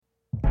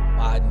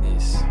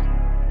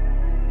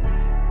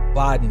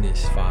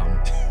Badness, fam.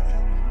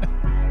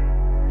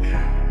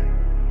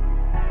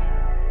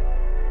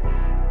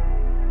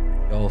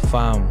 Yo,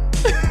 fam.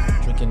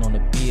 Drinking on a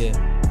beer.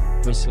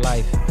 BRIS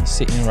life.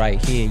 Sitting right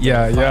here.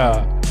 Yo,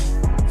 fam.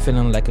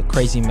 Feeling like a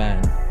crazy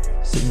man.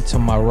 Sitting to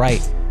my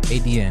right.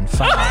 ADN,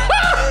 fam.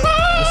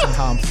 Listen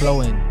how I'm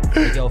flowing.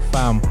 Yo,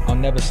 fam. I'll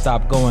never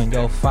stop going.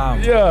 Yo,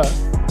 fam. Yeah.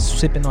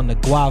 Sipping on the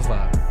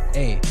guava.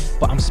 Hey,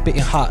 but I'm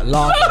spitting hot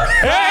lava.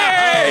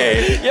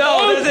 Hey!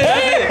 Yo,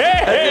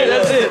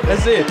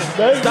 that's it.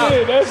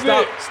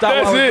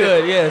 Stop while we're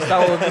good. Yeah,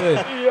 stop while we're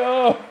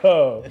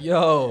good.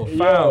 Yo,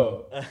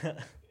 fam.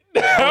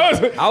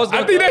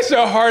 I think that's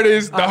your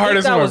hardest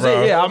one,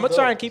 bro. Yeah, I'm gonna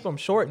try and keep them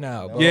short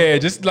now, bro. Yeah,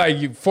 just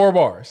like 4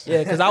 bars. Yeah,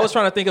 because I was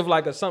trying to think of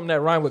like something that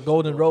rhymed with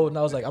Golden Road, and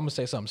I was like, I'm gonna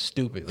say something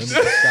stupid. Let me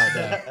just stop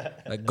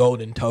that. Like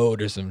Golden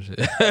Toad or some shit.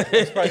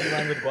 It's probably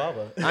rhymed with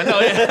guava. I know.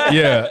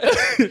 Yeah.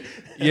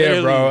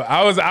 Yeah, bro.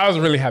 I was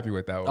really happy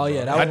with that one. Oh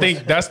yeah, I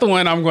think that's the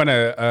one I'm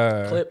gonna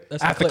clip.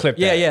 I have to clip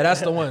that. Yeah,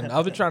 that's the one.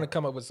 I've been trying to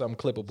come up with something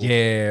clippable.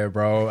 Yeah,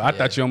 bro. I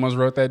thought you almost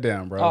wrote that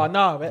down, bro. Oh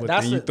no, man.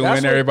 You threw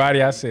in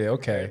everybody. I said,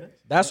 okay.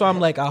 That's why I'm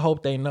like, I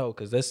hope they know,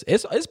 because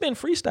it's been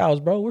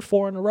freestyles, bro. We're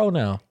 4 in a row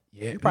now.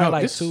 Yeah, you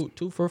probably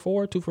two for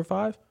 4, 2 for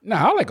 5.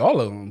 Nah, I like all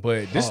of them,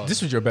 but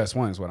this was your best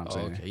one, is what I'm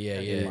saying. Okay.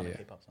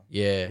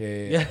 Yeah.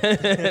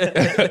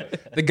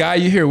 The guy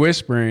you hear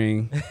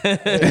whispering,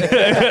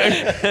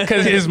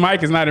 because his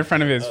mic is not in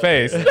front of his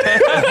face,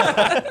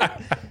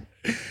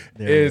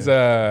 is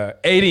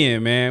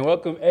ADN, man.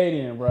 Welcome,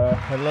 ADN, bro.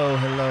 Hello.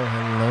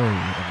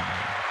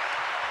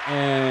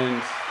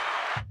 And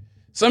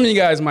some of you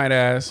guys might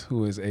ask,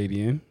 who is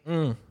ADN?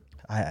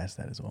 I asked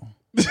that as well.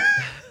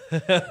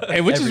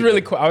 Hey, which is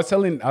really cool. I was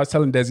telling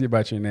Dezzy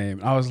about your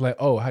name. I was like,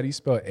 oh, how do you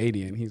spell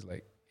ADN? He's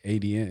like,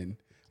 ADN.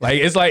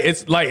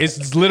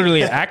 It's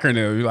literally an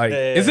acronym. Like,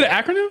 is it an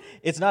acronym?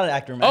 It's not an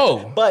acronym.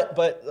 Oh,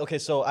 but okay.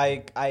 So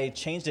I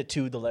changed it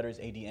to the letters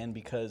ADN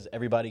because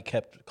everybody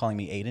kept calling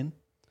me Aiden.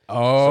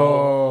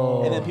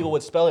 Oh, and then people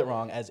would spell it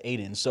wrong as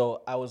Aiden.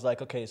 So I was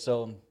like, okay,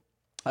 so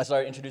I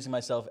started introducing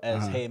myself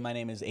as, hey, my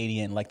name is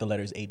ADN, like the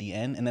letters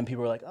ADN, and then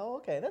people were like, oh,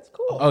 okay, that's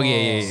cool. Oh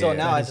yeah. So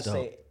now I just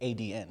say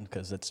ADN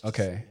because it's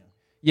okay.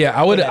 Yeah,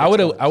 I would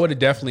have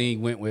definitely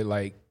went with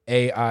like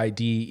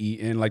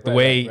AIDEN, like the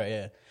way. Right,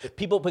 yeah.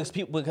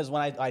 Because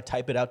when I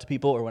type it out to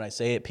people or when I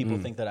say it, people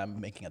think that I'm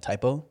making a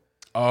typo.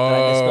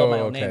 Oh, I spell my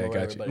own okay, name.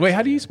 Gotcha. Wait,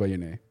 how do you spell your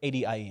name?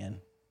 ADIEN.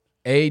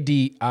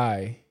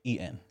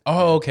 ADIEN.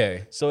 Oh,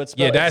 okay. So it's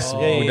spelled, that's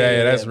really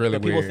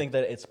but weird. People think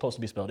that it's supposed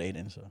to be spelled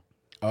Aiden. So.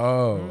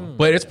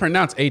 But it's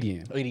pronounced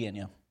ADN. ADN,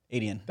 yeah.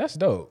 ADN. That's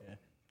dope.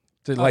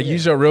 Yeah. To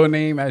use your real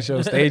name as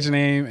your stage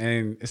name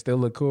and it still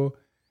look cool.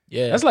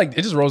 Yeah. That's like,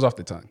 it just rolls off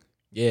the tongue.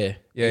 Yeah.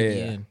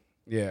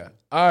 Yeah.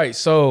 All right.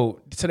 So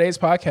today's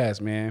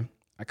podcast, man,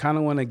 I kind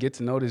of want to get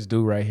to know this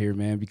dude right here,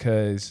 man,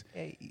 because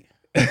hey.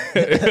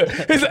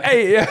 He's like,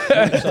 hey,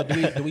 yeah. So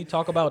do we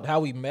talk about how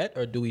we met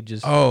or do we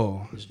just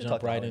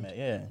jump right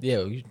in?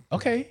 Yeah.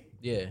 Okay.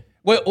 Yeah.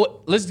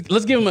 Well, let's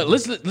give him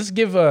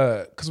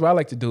because what I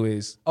like to do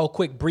is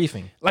quick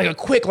briefing, like a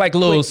quick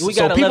little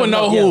so people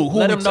know who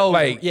let them know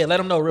let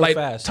them know real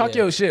fast. Talk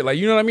your shit, like,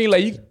 you know what I mean,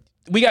 like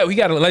we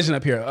got a legend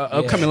up here,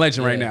 upcoming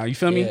legend right now. You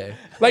feel me?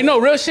 Like, no,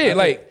 real shit.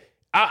 Like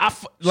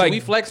should we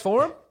flex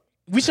for him?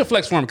 We should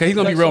flex for him because he's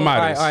gonna be real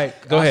modest. All right.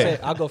 Go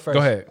ahead. I'll go first. Go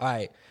ahead. All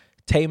right.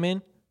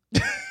 TAEMIN,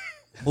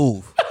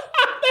 move.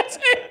 That's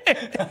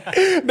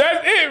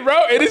it, bro.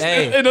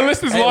 And the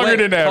list is longer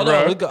than that,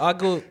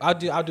 bro.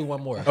 I'll do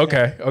one more.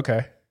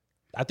 Okay.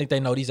 I think they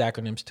know these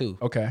acronyms too.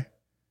 Okay.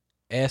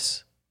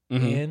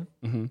 SNDN.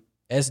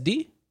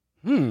 SD.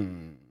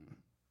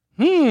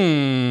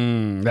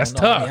 That's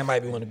tough. That might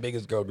be one of the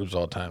biggest girl groups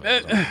of all time.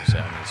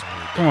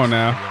 Come on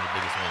now.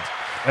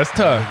 That's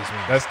tough.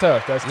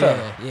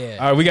 Yeah.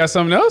 All right, we got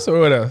something else or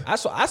what else?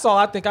 That's all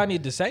I think I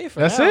need to say for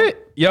That's now.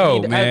 it?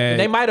 Yo, man.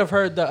 They might have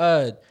heard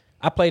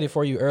I played it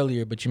for you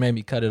earlier, but you made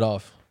me cut it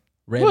off.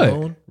 Red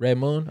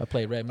Moon. I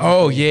played Red Moon.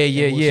 Oh,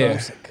 yeah.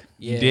 So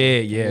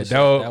Yeah.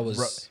 That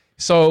was.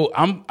 So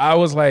I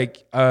was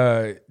like,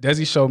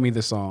 Dezzy showed me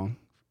the song,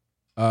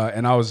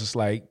 and I was just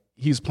like,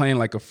 he was playing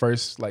like a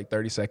first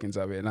 30 seconds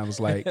of it, and I was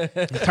like,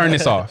 turn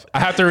this off. I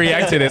have to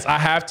react to this.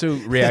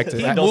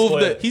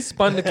 He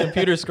spun the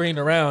computer screen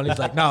around. He's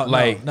like, no.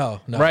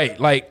 Right,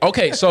 like,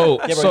 okay, so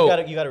yeah,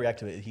 bro, you gotta react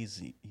to it.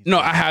 No,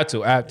 I had to.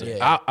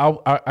 Yeah.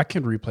 I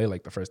can replay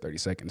like the first 30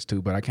 seconds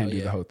too, but I can't do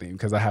the whole thing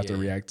because I have to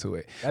react to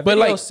it. That but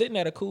video's sitting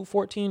at a cool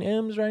 14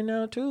 M's right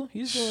now too.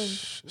 He's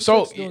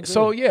doing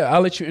So yeah,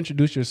 I'll let you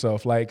introduce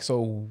yourself.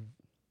 So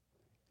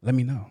let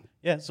me know.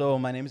 Yeah, so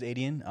my name is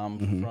Adian. I'm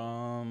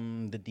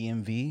from the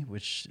DMV,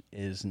 which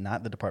is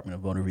not the Department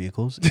of Motor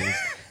Vehicles. It is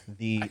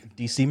the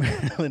DC,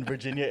 Maryland,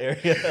 Virginia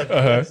area.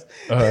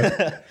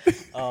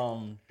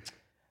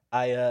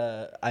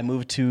 I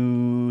moved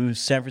to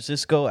San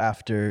Francisco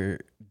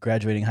after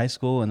graduating high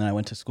school, and then I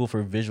went to school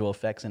for visual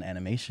effects and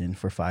animation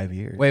for 5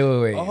 years. Wait.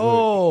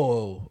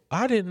 Oh,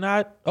 I did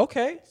not.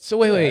 Okay. So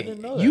wait.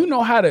 You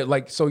know how to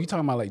like? So you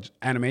talking about like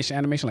animation,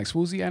 like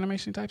swoozy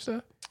animation type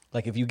stuff?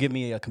 Like if you give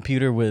me a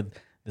computer with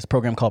this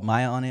program called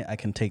Maya on it, I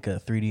can take a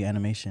 3D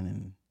animation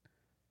and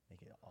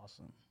make it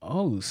awesome.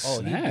 Oh,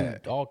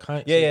 snap. All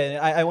kinds. Yeah.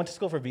 I went to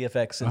school for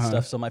VFX and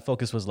stuff, so my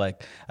focus was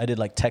like I did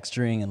like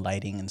texturing and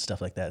lighting and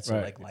stuff like that. So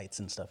like lights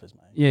and stuff is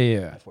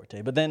my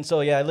forte. But then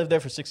I lived there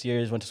for 6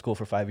 years, went to school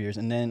for 5 years,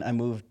 and then I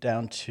moved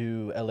down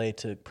to LA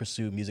to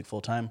pursue music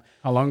full time.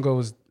 How long ago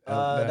was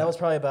that was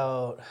probably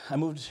I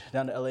moved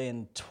down to LA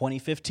in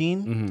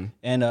 2015,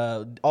 and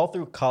all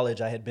through college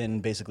I had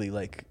been basically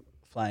like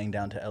flying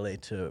down to LA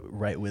to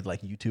write with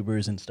like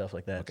YouTubers and stuff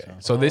like that. Okay.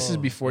 So this is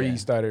before you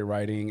started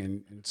writing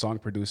and song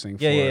producing.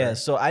 Yeah.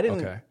 So I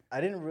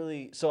didn't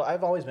really. So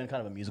I've always been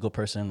kind of a musical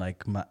person.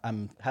 Like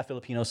I'm half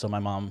Filipino, so my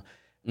mom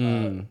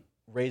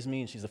raised me,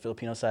 and she's the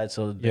Filipino side.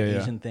 So the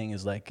Asian thing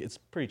is like it's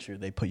pretty true.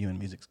 They put you in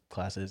music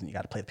classes, and you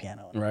got to play the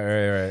piano.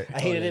 Right. I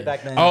hated it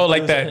back then. Oh,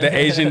 like the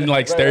Asian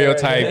like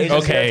stereotype. Asian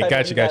okay, stereotype.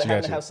 got you.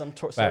 Have some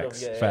sort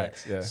Facts. of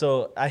Facts. Yeah.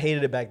 So I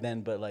hated it back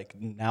then, but like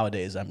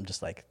nowadays, I'm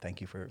just like, thank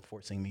you for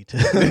forcing me to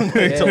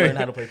to learn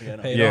how to play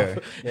piano. Yeah,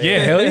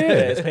 hell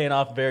yeah. It's paying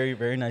off very,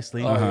 very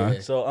nicely.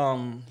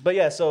 So but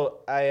yeah, so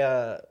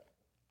I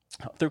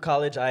through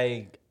college,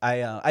 I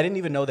didn't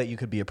even know that you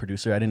could be a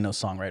producer. I didn't know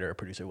songwriter or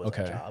producer was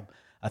a job.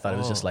 I thought it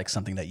was just like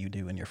something that you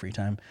do in your free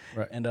time.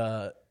 Right. And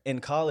in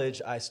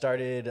college, I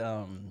started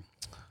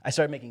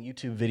making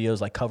YouTube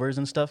videos like covers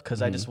and stuff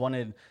because I just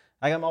wanted.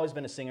 I've always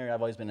been a singer.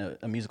 I've always been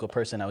a musical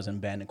person. I was in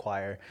band and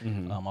choir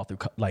all through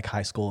like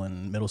high school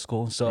and middle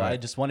school. So I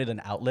just wanted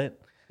an outlet.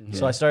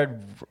 So I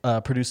started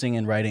producing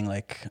and writing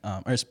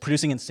or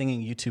producing and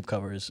singing YouTube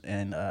covers.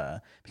 And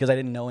because I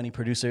didn't know any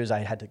producers, I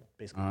had to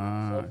basically.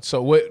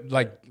 So what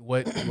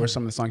were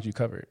some of the songs you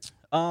covered?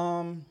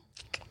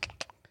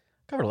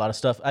 Covered a lot of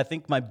stuff. I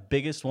think my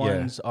biggest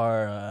ones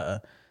are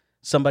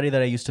Somebody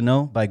That I Used to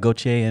Know by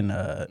Gautier and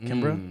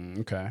Kimbra.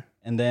 Okay.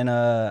 And then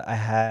I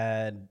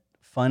had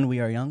Fun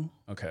We Are Young.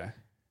 Okay.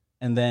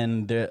 And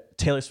then the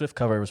Taylor Swift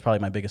cover was probably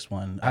my biggest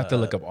one. I have to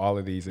look up all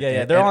of these.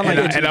 Yeah, they're on my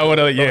YouTube. And I would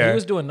he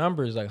was doing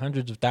numbers like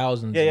hundreds of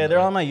thousands. Yeah, they're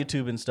on my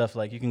YouTube and stuff.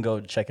 Like you can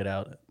go check it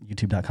out.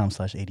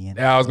 YouTube.com/ADN.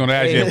 Yeah, I was going to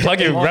ask you. Plug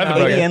it.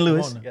 ADN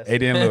Lewis.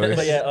 ADN Lewis.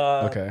 But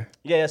yeah, okay.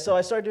 Yeah, so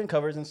I started doing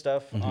covers and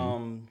stuff.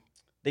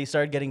 They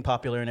started getting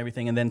popular and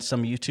everything, and then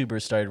some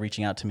YouTubers started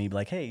reaching out to me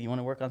like, hey, you want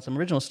to work on some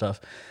original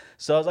stuff?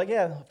 So I was like,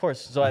 yeah, of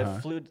course.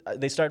 So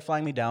they started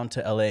flying me down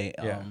to LA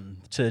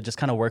to just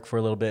kind of work for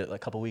a little bit, like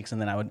a couple weeks,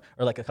 and then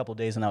like a couple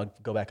days, and I would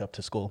go back up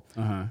to school.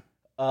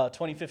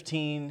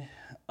 2015,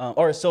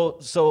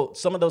 so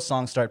some of those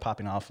songs started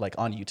popping off like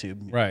on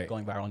YouTube,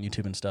 going viral on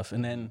YouTube and stuff.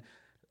 And then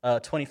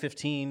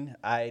 2015,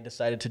 I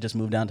decided to just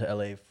move down to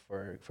LA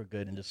for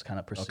good and just kind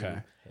of pursue. Okay.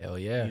 Hell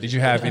yeah. Did you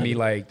have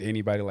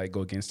anybody like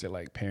go against it,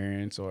 like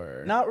parents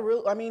or? Not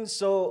really. I mean,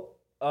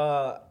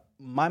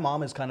 my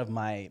mom is kind of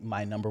my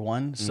number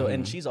one. So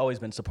and she's always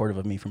been supportive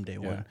of me from day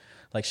one.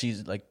 Like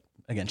she's like,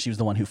 again, she was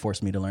the one who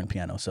forced me to learn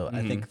piano. So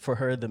I think for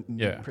her,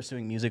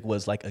 pursuing music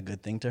was like a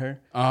good thing to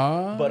her.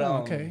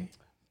 Okay.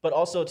 But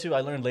also too,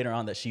 I learned later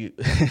on that she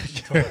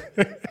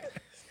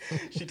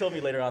told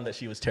me later on that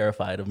she was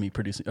terrified of me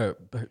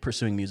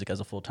pursuing music as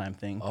a full-time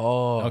thing.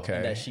 Oh, okay.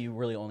 And that she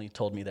really only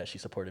told me that she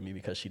supported me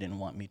because she didn't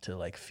want me to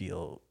like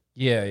feel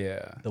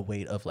the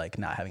weight of like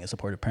not having a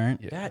supportive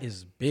parent. That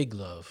is big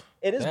love.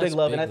 It is big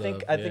love, and I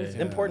think it's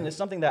important. It's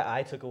something that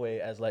I took away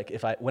as like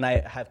when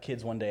I have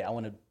kids one day, I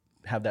want to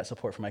have that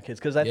support for my kids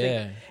because I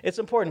think it's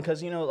important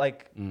because even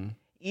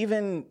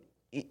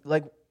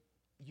like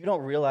you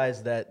don't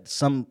realize that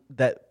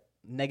that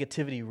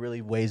negativity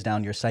really weighs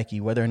down your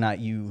psyche, whether or not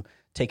you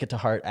take it to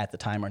heart at the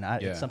time or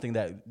not. It's something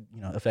that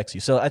affects you.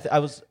 So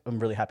I'm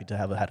really happy to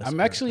have had a I'm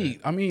actually,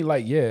 I mean,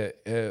 like,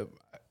 I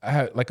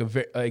had like an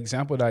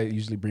example that I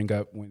usually bring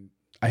up when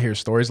I hear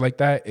stories like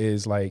that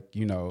is like,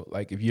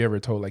 like if you ever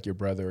told like your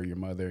brother or your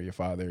mother or your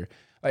father,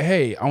 like,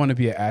 hey, I want to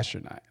be an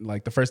astronaut.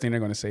 Like the first thing they're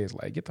going to say is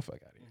like, get the fuck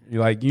out of here.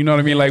 You're like, you know what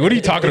I mean? Like, what are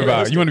you talking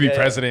about? You want to be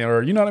president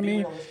or you know what I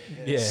mean?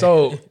 Yeah.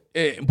 So,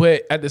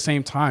 but at the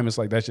same time, it's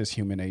like, that's just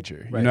human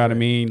nature. You know what I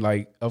mean?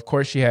 Like, of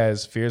course she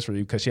has fears for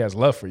you because she has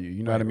love for you.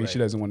 You know what I mean? She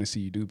doesn't want to see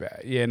you do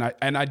bad. Yeah.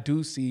 And I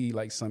do see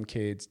like some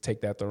kids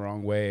take that the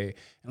wrong way.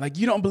 And like,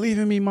 you don't believe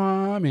in me,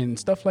 mom, and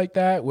stuff like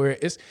that, where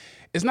it's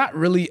not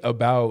really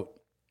about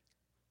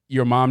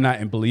your mom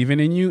not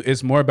believing in you.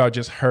 It's more about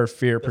just her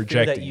fear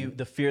projecting.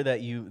 The fear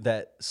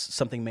that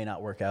something may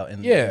not work out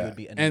and you would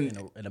be in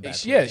a bad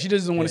place. Yeah, she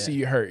doesn't want to see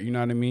you hurt. You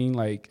know what I mean?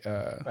 Like,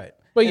 right.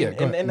 But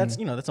and that's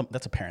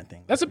that's a parent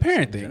thing. That's a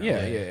parent thing.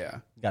 Yeah.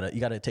 You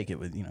gotta take it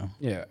with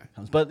Yeah.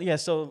 But yeah,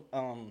 so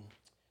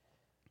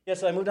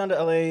so I moved down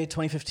to LA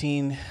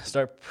 2015.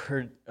 Start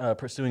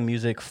pursuing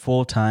music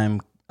full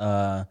time,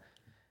 and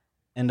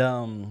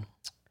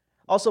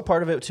Also,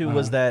 part of it too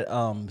was that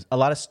a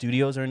lot of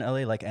studios are in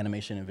LA, like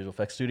animation and visual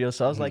effects studios.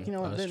 So I was like, you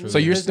know what? So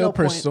you're still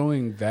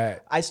pursuing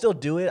that? I still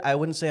do it. I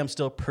wouldn't say I'm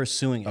still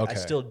pursuing it. Okay. I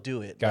still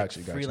do it. Got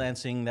you.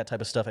 Freelancing, that type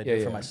of stuff. I do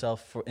it for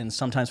myself, and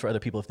sometimes for other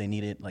people if they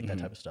need it, like that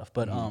type of stuff.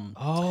 But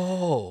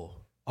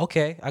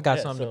Okay, I got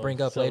something to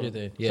bring up later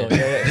then. Yeah.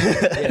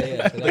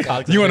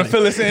 You want to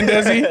fill us in,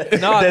 Dezzy?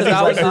 No,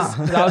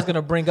 because I was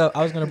gonna bring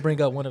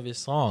up one of his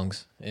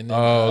songs. And then,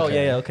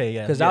 okay.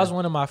 Because that was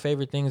one of my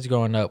favorite things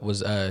growing up.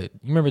 Was you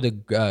remember the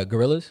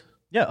Gorillaz?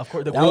 Yeah, of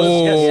course.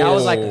 I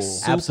was like a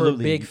super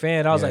big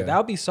fan. I was like, that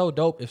would be so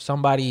dope if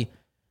somebody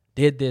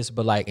did this,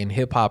 but like in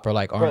hip hop or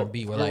like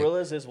R&B.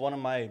 Gorillaz is one of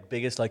my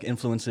biggest like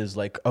influences,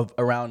 like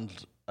around.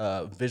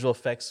 Visual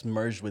effects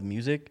merged with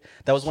music.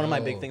 That was one of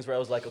my big things where I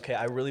was like, okay,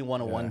 I really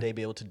want to one day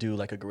be able to do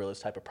like a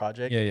Gorillaz type of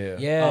project.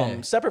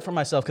 Separate from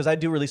myself, because I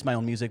do release my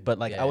own music, but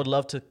like I would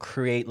love to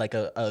create like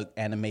a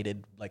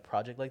animated like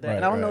project like that. Right,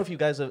 and I don't know if you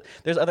guys have.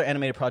 There's other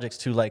animated projects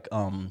too, like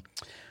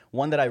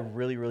one that I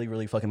really, really,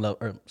 really fucking love.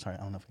 Or sorry,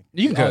 I don't know if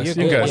you can cuss. You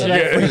can cuss.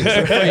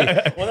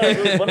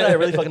 One that I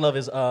really fucking love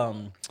is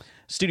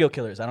Studio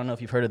Killers. I don't know if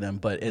you've heard of them,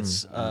 but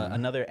it's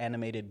another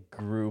animated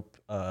group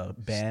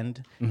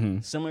band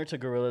similar to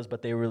Gorillaz,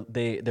 but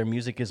their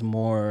music is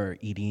more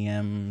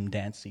EDM,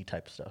 dancey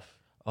type stuff.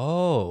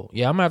 Oh,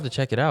 yeah, I'm gonna have to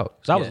check it out.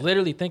 Because I was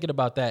literally thinking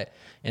about that,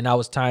 and I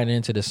was tying it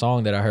into the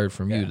song that I heard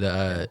from you,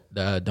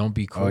 the Don't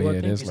Be Cruel. Oh, yeah,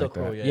 it is like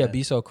that. Yeah,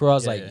 Be So Cruel. I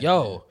was like,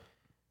 yo.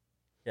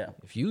 Yeah.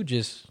 If you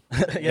just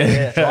I'm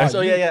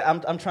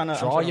trying to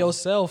draw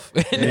yourself.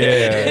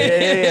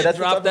 That's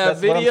drop that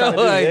video.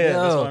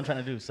 That's what I'm trying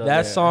to do. So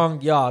that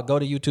song, y'all, go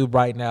to YouTube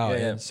right now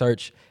and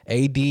search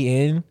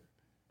ADN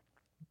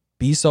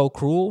Be So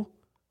Cruel,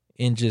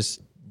 and just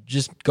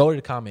go to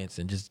the comments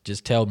and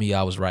just tell me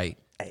I was right.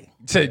 Hey,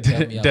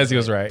 Dezzy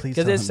was right.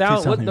 Because it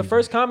sounds. What the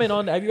first comment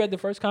on? Have you read the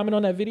first comment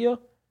on that video?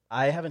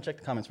 I haven't checked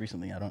the comments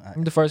recently. I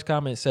think the first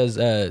comment says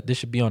this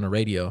should be on the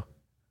radio.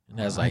 And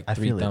that's like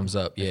 3 thumbs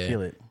up. Yeah. I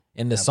feel it.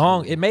 And the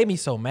song, it made me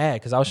so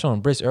mad because I was showing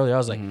Briss earlier. I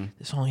was like,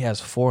 this only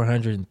has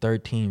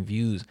 413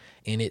 views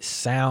and it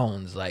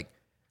sounds like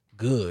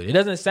good. It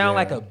doesn't sound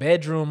like a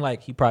bedroom,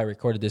 like he probably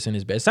recorded this in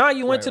his bed. It sounded like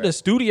you went to the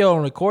studio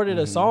and recorded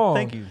a song.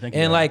 Thank you.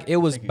 And like it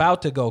was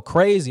about to go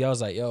crazy. I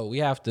was like, yo, we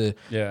have to,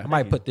 I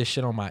might put this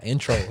shit on my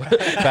intro. So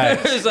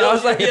I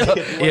was like, yo,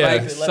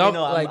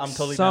 I'm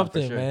totally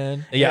something, sure.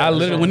 man. Yeah, I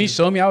literally, when he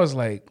showed me, I was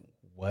like,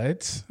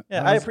 what?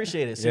 Yeah, I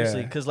appreciate it,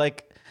 seriously, because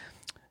like,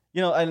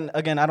 you know, and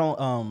again, I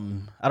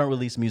don't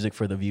release music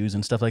for the views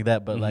and stuff like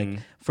that. But like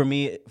for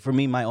me,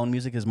 my own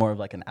music is more of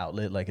like an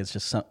outlet. Like it's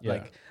just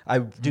like I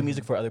do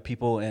music for other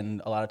people,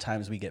 and a lot of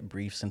times we get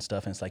briefs and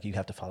stuff, and it's like you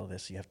have to follow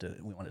this, we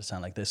want it to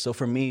sound like this. So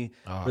for me,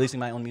 releasing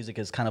my own music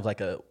is kind of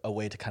like a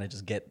way to kind of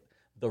just get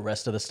the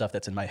rest of the stuff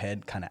that's in my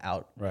head kind of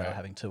out, without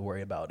having to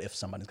worry about if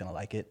somebody's gonna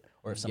like it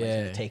or if somebody's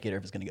gonna take it or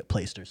if it's gonna get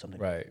placed or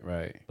something.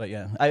 Right. But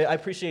yeah, I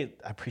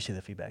appreciate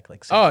the feedback.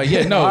 Like, for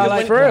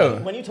real.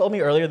 When you told me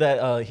earlier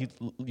that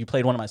you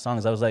played one of my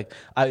songs, I was like,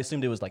 I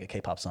assumed it was like a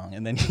K-pop song,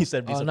 and then he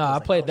said, I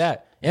played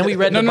that, and we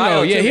read the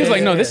bio. He was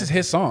like, no, this is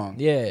his song.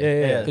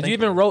 Yeah. Because you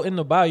even wrote in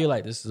the bio, you're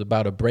like, this is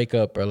about a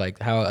breakup or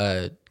like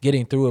how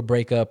getting through a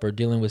breakup or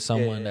dealing with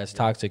someone that's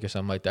toxic or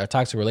something like that, a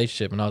toxic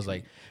relationship, and I was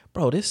like,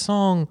 bro, this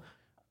song.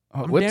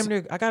 I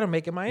gotta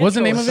make it my intro. What's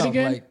the name of it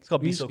again? It's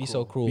called Be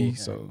So Cruel. Be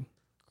So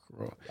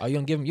Cruel. Oh, you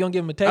don't give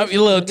him a taste?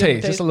 A little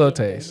taste, just a little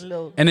taste.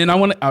 And then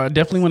I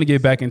definitely want to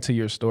get back into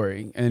your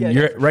story.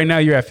 And right now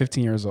you're at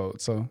 15 years old,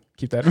 so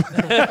keep that in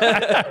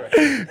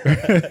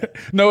mind.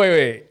 No,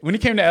 wait. When you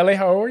came to LA,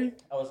 how old were you?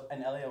 I was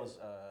in LA. I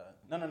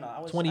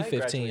was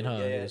 2015, huh?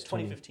 Yeah, it was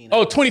 2015.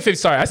 Oh, 2015.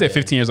 Sorry, I said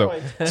 15 years old.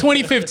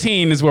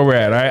 2015 is where we're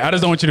at. All right, I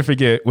just don't want you to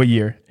forget what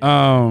year.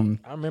 I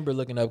remember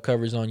looking up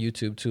covers on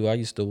YouTube too. I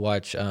used to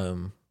watch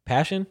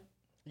Passion.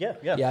 Yeah.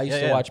 I used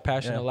to watch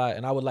Passion a lot,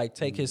 and I would like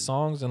take his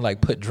songs and like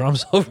put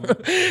drums over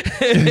them.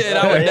 And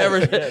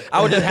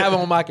I would just have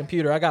them on my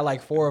computer. I got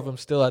like 4 of them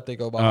still, I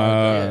think, on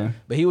my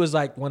But he was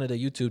like one of the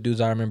YouTube dudes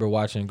I remember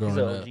watching growing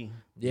up.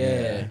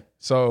 Yeah.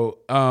 So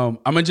I'm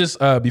gonna just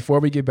before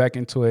we get back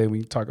into it,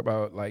 we talk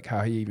about like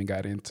how he even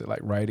got into like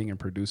writing and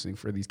producing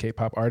for these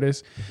K-pop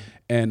artists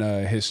and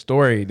his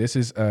story. This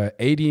is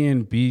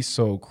ADN Be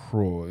So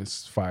Cruel.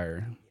 It's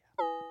fire.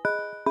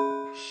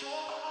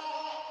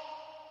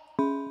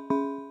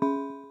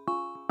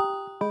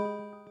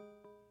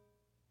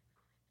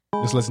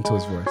 Just listen to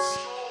his voice.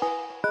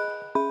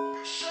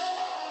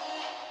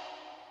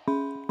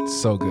 It's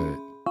so good.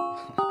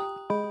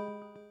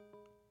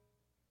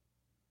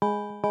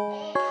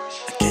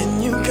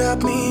 Again, you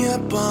got me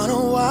up on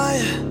a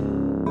wire.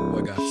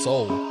 Boy got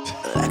soul.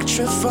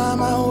 Electrify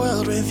my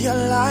world with your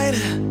light.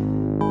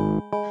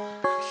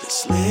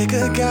 This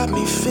liquor got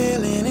me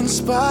feeling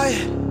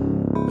inspired.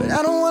 But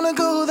I don't wanna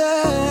go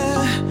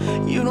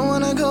there. You don't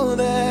wanna go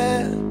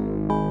there.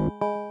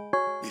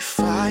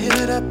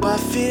 Fired up, our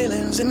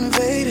feelings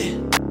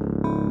invaded.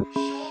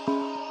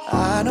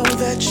 I know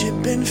that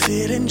you've been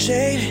feeling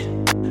jaded,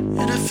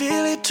 and I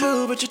feel it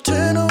too, but you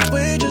turn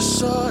away just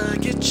so I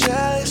get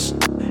jealous.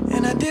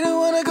 And I didn't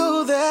wanna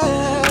go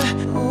there.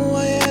 Oh,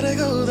 I had to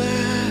go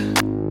there.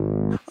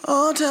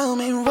 tell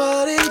me,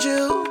 what did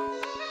you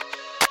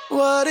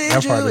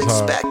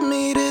expect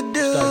me to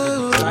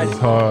do? It's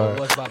hard.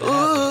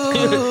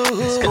 Ooh,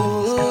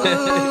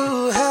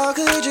 how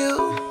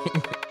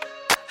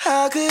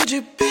could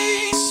you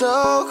be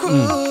so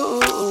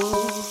cruel?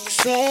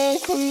 So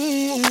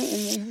cruel.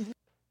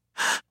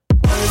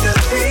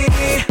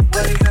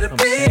 Why you gotta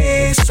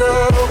be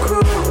so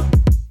cruel?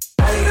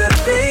 Why you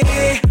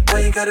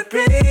gotta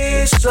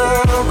be so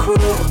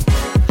cruel?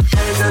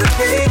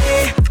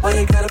 Why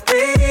you gotta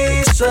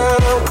be so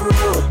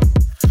cruel?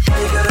 Why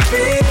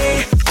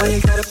you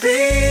gotta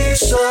be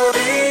so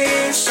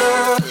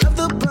love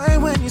the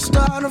blame when you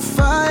start a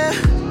fire.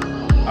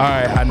 All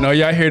right, I know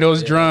y'all hear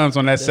those drums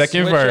on that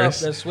second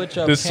verse.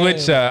 The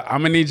switch up.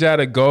 I'm gonna need y'all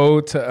to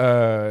go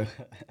to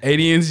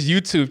ADN's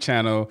YouTube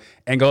channel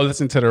and go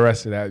listen to the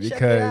rest of that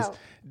because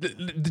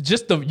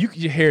you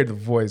can hear the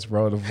voice,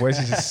 bro. The voice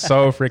is just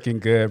so freaking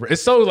good, bro.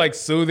 It's so like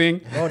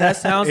soothing. Bro, that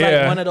sounds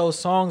like one of those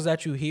songs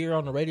that you hear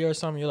on the radio or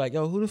something. You're like,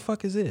 yo, who the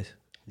fuck is this?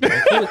 You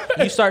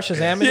start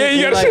Shazamming it.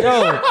 You're like,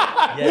 yo,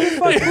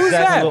 who's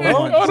that? Hold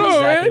on,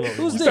 man.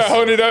 Who's this? Start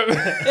holding it up.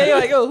 Yeah, you're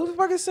like, yo, who the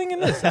fuck is singing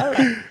this?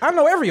 I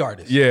know every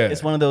artist. Yeah,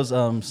 it's one of those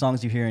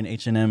songs you hear in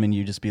H&M and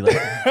you just be like,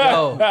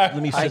 yo,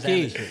 let me Shazam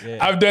this shit.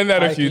 Yeah. I've done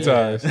that a few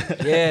times.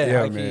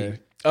 Yeah, man.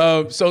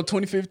 So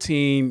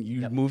 2015,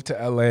 you moved to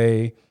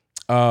LA.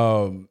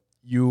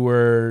 You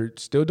were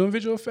still doing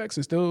visual effects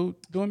and still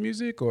doing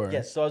music, or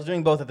yes? So I was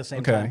doing both at the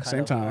same time.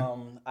 Same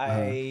time.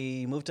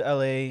 I moved to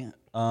LA.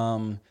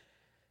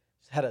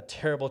 Had a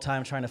terrible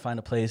time trying to find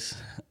a place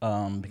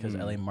because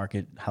LA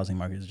housing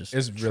market is just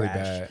really trash.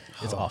 bad.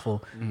 It's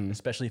awful,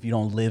 especially if you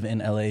don't live in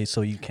LA.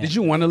 So you can't. Did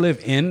you want to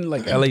live in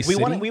like LA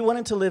City? We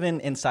wanted to live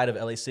inside of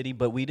LA City,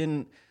 but we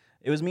didn't.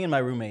 It was me and my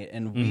roommate,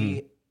 and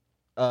we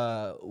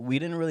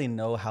didn't really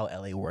know how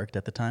LA worked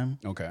at the time.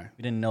 Okay.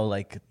 We didn't know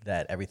like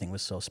that everything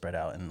was so spread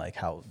out and like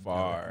how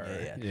far.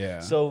 Yeah.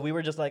 So we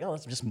were just like, oh,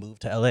 let's just move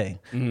to LA,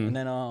 and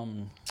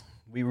then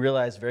we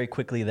realized very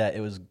quickly that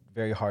it was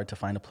very hard to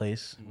find a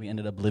place. We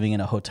ended up living in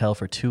a hotel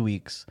for 2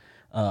 weeks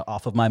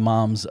off of my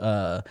mom's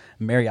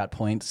Marriott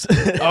points.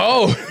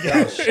 Oh,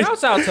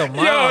 shouts out to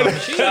mom.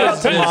 Shout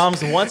out to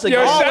moms once again.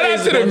 Yo, shout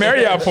out to the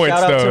Marriott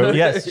points though.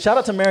 Yes, shout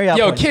out to Marriott.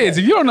 Yo, points. Kids,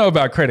 if you don't know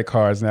about credit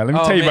cards now, let me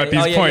tell you about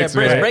these points,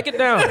 man. Break it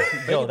down.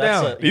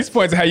 These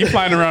points are how you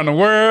flying around the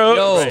world.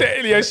 Yo,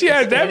 she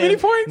has that many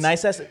points.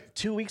 Nice ass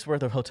 2 weeks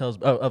worth of hotels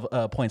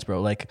of points,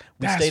 bro. Like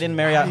we stayed in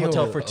Marriott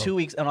hotel for 2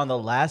 weeks, and on the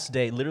last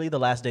day, literally the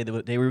last day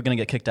that they were gonna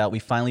get kicked out, we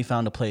finally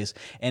found a place,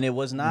 and it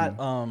was not.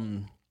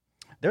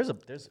 There's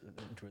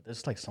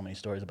like so many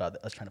stories about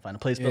us trying to find a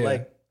place, but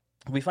like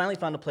we finally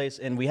found a place,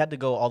 and we had to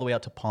go all the way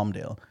out to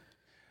Palmdale.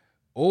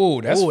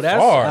 Oh, that's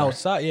far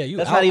outside. Yeah,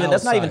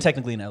 that's not even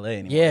technically in LA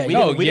anymore.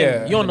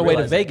 Yeah, you're on the way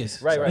to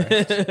Vegas. Right.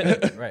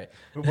 Right.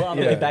 We're on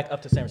the way back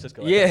up to San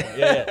Francisco. Damn.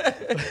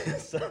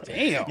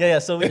 Yeah.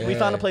 So we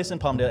found a place in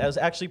Palmdale. It was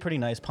actually pretty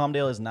nice.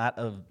 Palmdale is not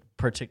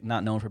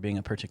known for being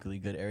a particularly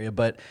good area,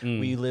 but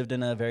we lived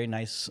in a very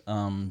nice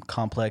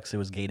complex. It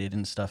was gated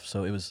and stuff,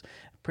 so it was,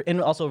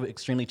 and also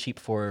extremely cheap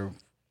for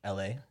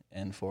LA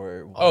and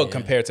for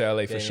compared to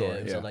LA for sure.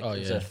 Yeah. So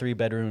it's a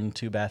 3-bedroom,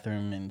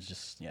 2-bathroom, and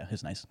just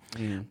it's nice.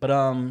 But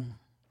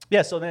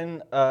so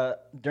then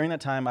during that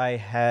time I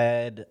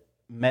had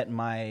met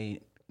my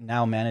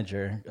now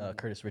manager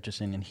Curtis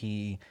Richardson, and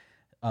he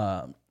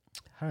how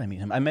did I meet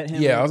him? I met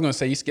him. Yeah, I was gonna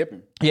say you skip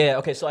him. Yeah.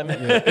 Okay. So I met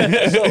him.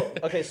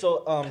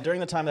 So during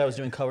the time that I was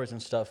doing covers and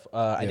stuff,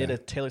 I did a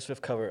Taylor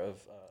Swift cover of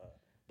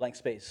Blank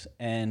Space,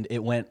 and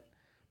it went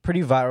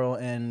pretty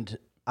viral, and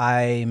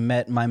I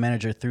met my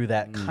manager through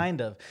that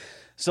kind of.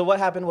 So what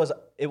happened was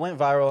it went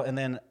viral, and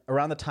then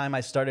around the time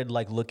I started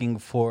like looking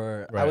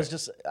for,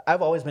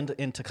 I've always been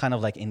into kind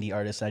of like indie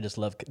artists. I just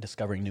love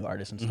discovering new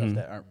artists and stuff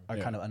that are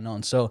kind of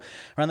unknown. So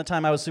around the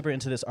time I was super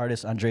into this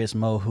artist, Andreas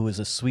Moe, who is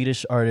a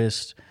Swedish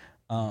artist.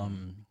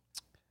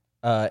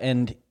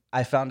 And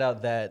I found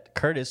out that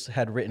Curtis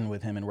had written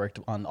with him and worked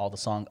on all the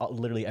songs,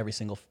 literally every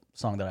single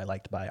song that I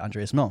liked by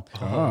Andreas Moe.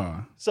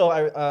 So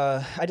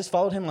I just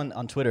followed him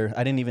on Twitter.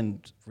 I didn't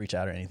even reach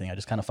out or anything. I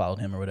just kind of followed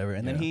him or whatever.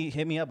 And then he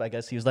hit me up. I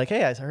guess he was like,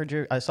 "Hey,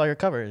 I saw your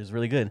cover. It was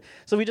really good."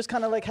 So we just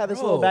kind of like had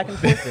this little back and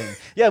forth thing.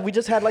 Yeah, we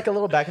just had like a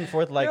little back and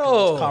forth like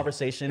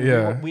conversation.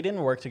 Yeah. We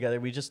didn't work together.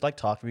 We just like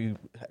talked. We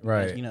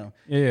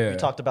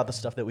talked about the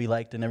stuff that we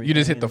liked and everything. You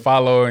just hit the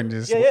follow and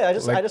just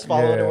I just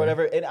followed or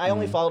whatever. And I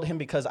only followed him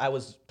because I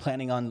was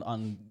planning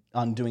on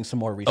doing some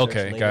more research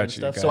later and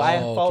stuff. So I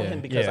followed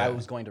him because I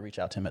was going to reach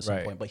out to him at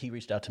some point, but he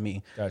reached out to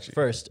me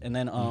first. And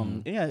then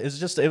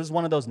it was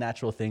one of those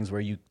natural things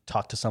where you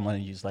talk to someone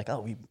and you're just like,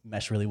 oh, we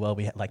mesh really well.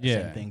 We like the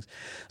same things.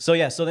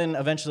 So so then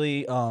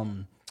eventually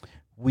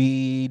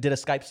we did a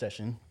Skype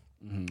session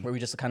where we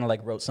just kind of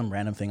like wrote some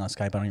random thing on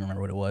Skype. I don't even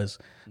remember what it was.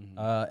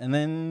 And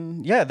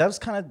then that was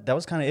kind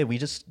of it. We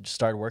just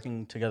started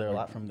working together a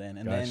lot from then.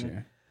 And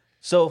then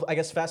so I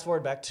guess fast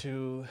forward back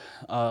to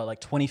like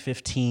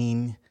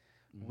 2015.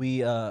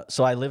 I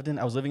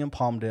was living in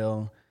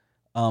Palmdale.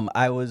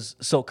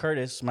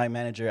 Curtis, my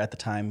manager at the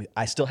time,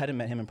 I still hadn't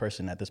met him in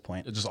person at this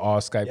point. Just all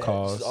Skype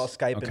calls. Just all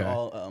Skype and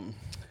all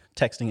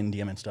texting and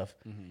DM and stuff.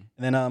 And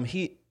then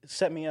he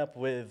set me up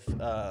with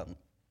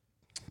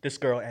this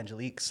girl,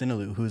 Angelique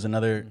Sinaloo, who's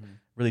another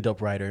really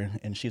dope writer,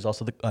 and she's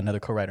also another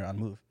co-writer on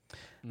Move.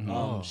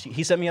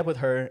 He set me up with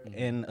her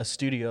in a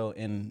studio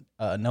in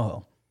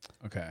NoHo.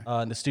 Okay.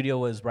 The studio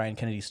was Brian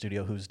Kennedy's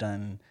studio, who's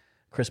done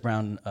Chris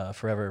Brown,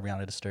 Forever,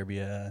 Rihanna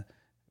Disturbia,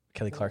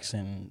 Kelly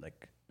Clarkson,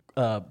 like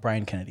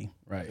Brian Kennedy,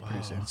 right? The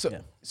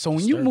producer. So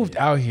when you moved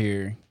out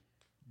here,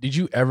 did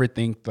you ever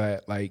think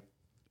that, like,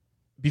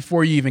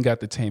 before you even got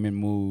the TAEMIN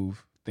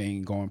Move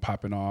thing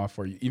popping off,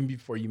 or even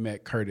before you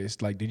met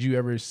Curtis, like, did you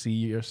ever see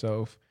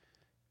yourself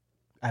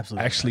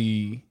absolutely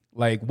actually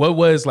like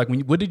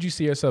what did you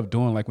see yourself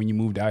doing, like, when you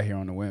moved out here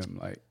on a whim?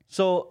 Like,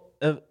 so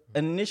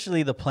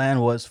initially the plan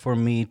was for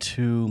me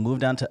to move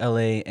down to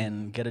LA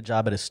and get a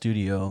job at a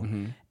studio,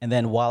 and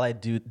then while I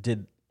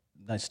did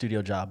my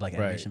studio job, like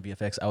animation,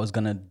 VFX, I was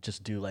gonna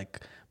just do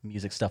like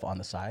music stuff on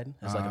the side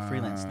as like a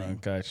freelance thing.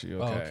 Got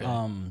you. Okay.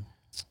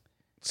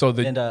 So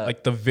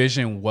like the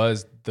vision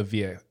was the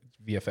VFX.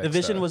 The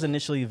vision was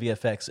initially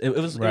VFX. It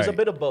was a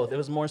bit of both. It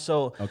was more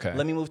so,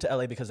 let me move to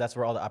LA because that's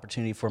where all the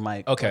opportunity for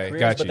my career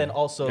is, but then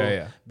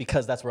also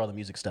because that's where all the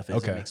music stuff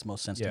is. It makes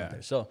most sense to move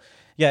there. So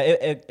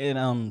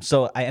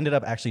so I ended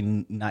up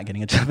actually not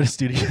getting a job in a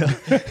studio.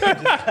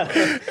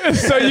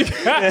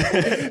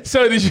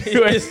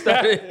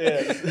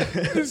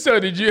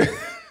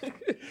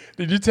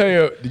 Did you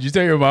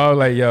tell your mom,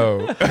 like,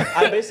 yo,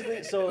 I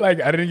basically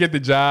like, I didn't get the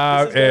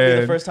job, this is gonna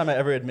be the first time I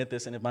ever admit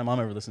this, and if my mom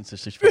ever listens to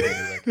this, she's probably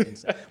like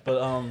insane.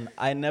 But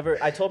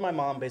I told my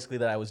mom basically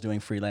that I was doing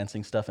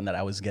freelancing stuff and that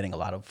I was getting a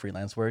lot of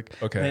freelance work.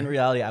 Okay. And in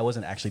reality, I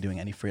wasn't actually doing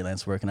any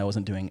freelance work, and I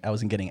wasn't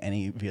getting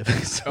any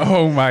VFX.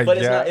 Oh my god!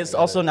 But it's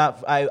also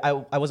not.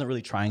 I wasn't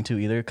really trying to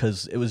either,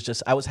 because it was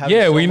just I was having.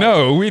 Yeah, so we much,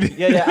 know. We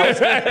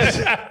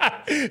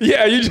yeah.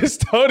 You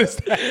just told us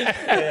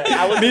that.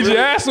 I was Need your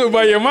ass whipped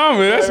by your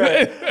mama. That's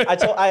right.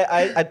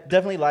 I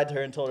definitely lied to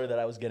her and told her that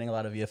I was getting a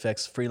lot of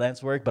VFX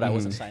freelance work, but I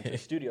wasn't signed to a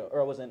studio,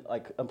 or I wasn't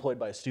like employed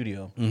by a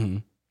studio.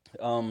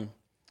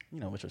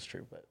 Which was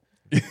true, but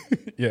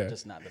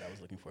just not that I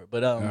was looking for it.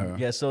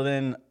 But so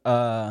then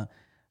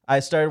I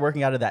started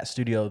working out of that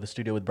studio, the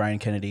studio with Brian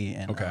Kennedy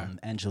and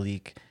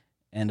Angelique.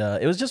 And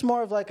it was just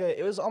more of like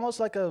it was almost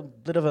like a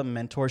bit of a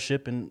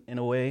mentorship in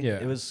a way. Yeah.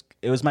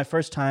 It was my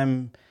first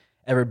time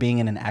ever being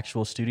in an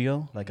actual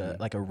studio, like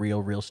a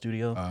real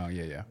studio.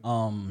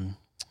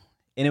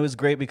 And it was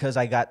great because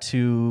I got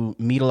to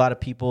meet a lot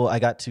of people. I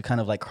got to kind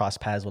of like cross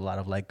paths with a lot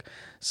of like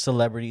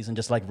celebrities and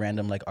just like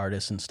random like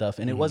artists and stuff.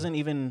 And it wasn't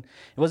even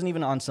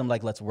on some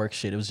like let's work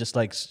shit. It was just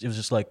like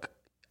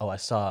oh, I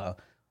saw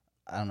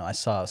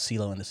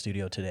CeeLo in the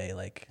studio today.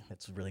 Like,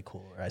 that's really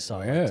cool. Or I saw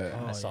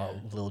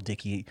Lil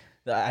Dicky.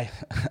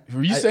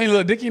 Were you saying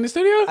Lil Dicky in the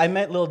studio? I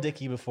met Lil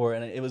Dicky before,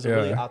 and it was a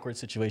really awkward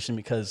situation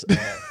because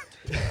I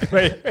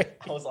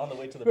was on the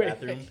way to the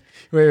bathroom.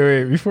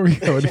 Wait, before we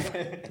go.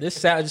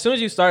 As soon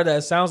as you started that,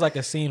 it sounds like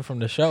a scene from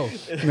the show.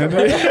 It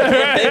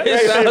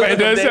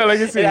does sound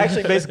like a scene. It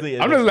actually basically is.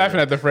 I'm just laughing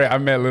at the phrase. I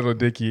met Lil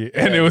Dicky,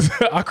 and it was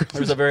awkward.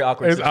 It was a very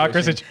awkward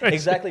situation.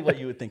 Exactly what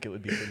you would think it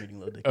would be for meeting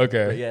Lil Dicky.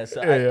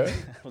 Okay.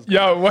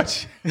 Y'all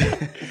watch.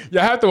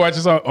 Y'all have to watch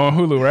this on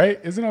Hulu, right?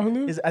 Is it on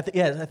Hulu? I think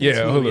it's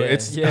Hulu. Yeah.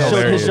 It's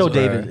his show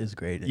David is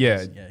great.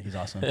 Yeah, he's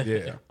awesome.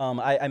 Yeah.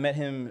 I met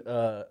him.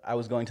 I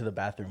was going to the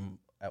bathroom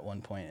at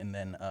one point, and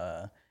then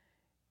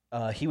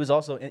he was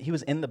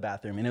in the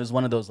bathroom, and it was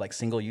one of those like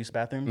single use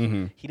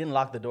bathrooms. He didn't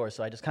lock the door,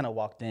 so I just kind of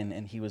walked in,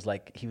 and he was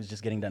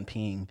just getting done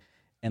peeing.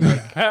 And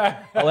like,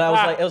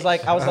 I was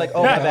like,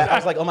 oh my bad. I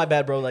was like, oh my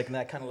bad, bro. Like, and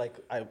that kind of like,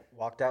 I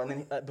walked out,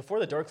 and then before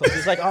the door closed,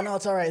 he's like, oh no,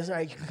 it's all right,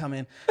 you can come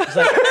in. It's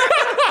like,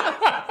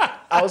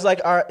 I was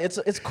like, all right,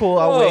 it's cool,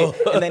 I'll wait.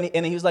 And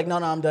then he was like, no,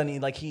 I'm done. He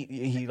like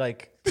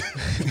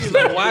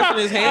washing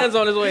his hands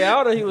on his way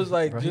out, or he was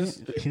like, bro, he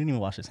didn't even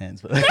wash his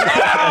hands, but he just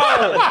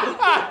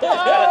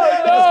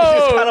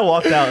kind of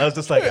walked out. I was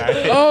just like, all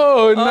right.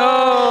 Oh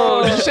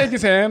no! Did you shake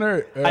his hand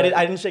or? I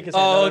didn't shake his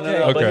hand. Oh, okay.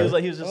 No.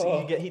 But he was just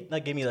he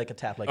like gave me like a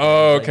tap. Like,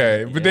 oh,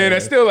 okay. But then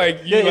that's still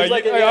like you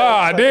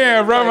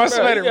damn, bro, my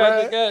sweater,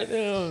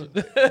 bro.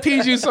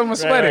 Teach you some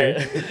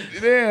sweater.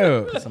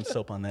 Damn. Put some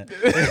soap on that.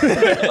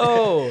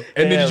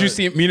 And then did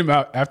you meet him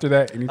out after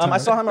that? I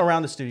saw him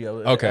around the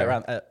studio.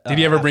 Okay. Did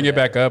he ever bring it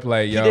back up?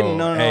 Like, yo, he didn't.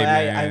 No. Hey,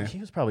 man. He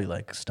was probably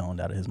like stoned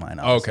out of his mind.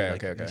 Okay.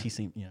 He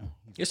seemed, Yeah.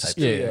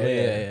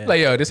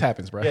 Like, yo, this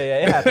happens, bro.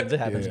 Yeah, it happens. It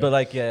happens. But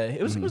like, he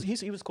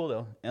was cool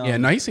though.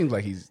 He seems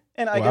like he's.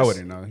 And I guess, I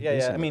wouldn't know.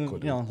 I mean,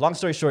 cool, long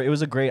story short, it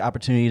was a great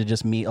opportunity to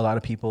just meet a lot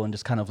of people and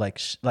just kind of like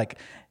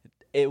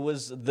it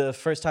was the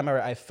first time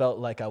I felt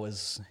like I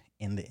was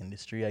in the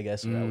industry, I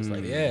guess. Where I was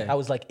like, I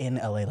was like in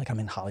LA, like I'm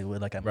in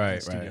Hollywood, like I'm in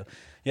the studio.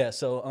 Yeah.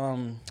 So,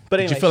 but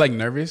anyway, did you feel like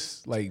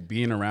nervous, like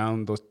being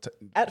around those?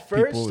 At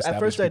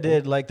first, I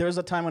did. Like, there was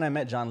a time when I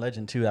met John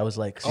Legend too. I was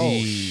like, oh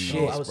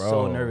shit, I was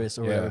so nervous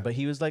or whatever. But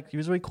he was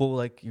really cool.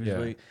 Like, he was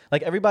really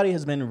like, everybody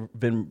has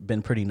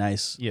been pretty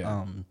nice.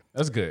 Yeah.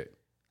 That's good.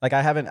 Like,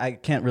 I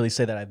can't really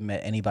say that I've met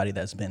anybody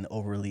that's been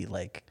overly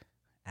like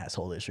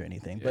asshole-ish or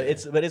anything. But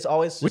it's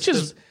always which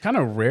is kind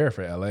of rare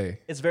for LA.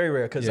 It's very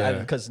rare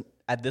because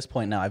at this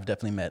point now, I've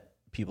definitely met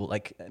people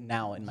like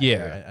now in my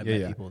career, I've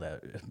met people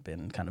that have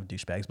been kind of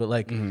douchebags, but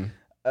like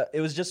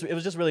it was just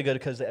really good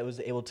because I was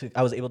able to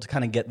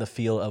kind of get the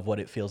feel of what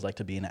it feels like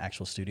to be in an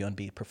actual studio and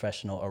be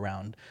professional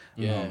around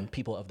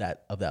people of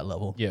that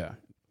level.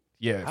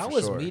 Yeah, how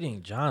was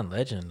meeting John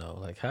Legend though?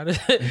 Like, how did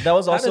that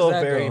was also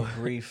a very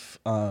brief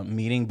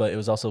meeting, but it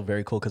was also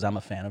very cool because I'm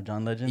a fan of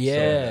John Legend.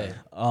 Yeah.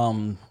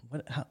 So,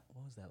 what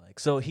was that like?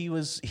 So he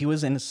was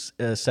in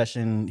a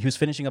session. He was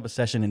finishing up a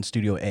session in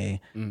Studio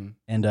A,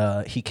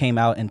 and he came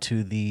out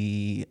into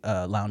the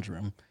lounge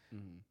room,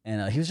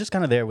 and he was just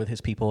kind of there with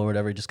his people or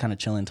whatever, just kind of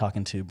chilling,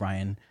 talking to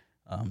Brian,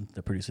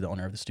 the producer, the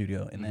owner of the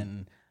studio,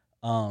 and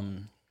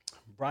then.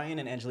 Brian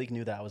and Angelique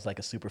knew that I was like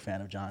a super fan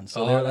of John,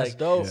 so they were like,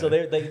 dope. So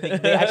they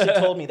actually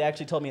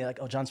told me like,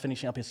 oh, John's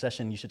finishing up his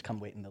session, you should come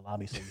wait in the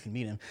lobby so you can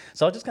meet him.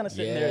 So I was just kind of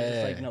sitting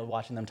there, just like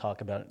watching them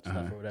talk about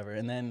stuff or whatever,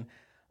 and then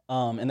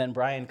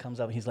Brian comes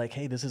up and he's like,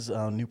 hey, this is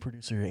new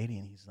producer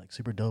ADN, he's like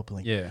super dope,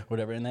 like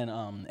whatever, and then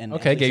and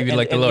okay, gave you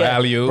like the little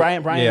alley-oop.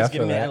 Brian is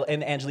giving me,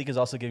 and Angelique is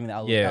also giving me the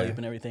alley-oop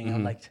and everything, and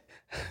I'm like.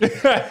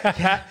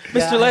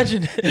 Mr.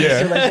 Legend.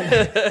 Mr.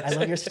 Legend. I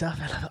love your stuff.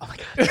 Oh my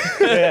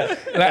god.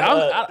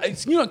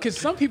 Like because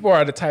some people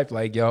are the type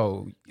like,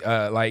 yo,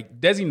 like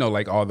Dezzy know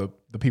like all the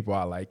people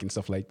I like and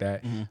stuff like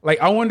that. Like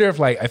I wonder if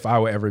I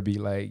would ever be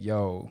like,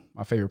 yo,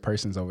 my favorite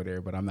person's over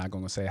there, but I'm not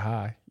gonna say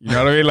hi. You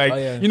know what I mean?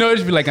 Like,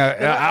 just be like,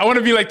 I want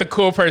to be like the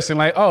cool person.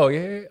 Like, oh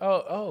yeah,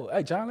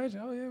 hey, John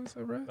Legend. Oh yeah, what's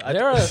up, bro?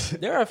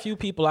 There are a few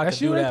people I could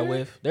do that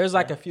with. There's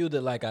like a few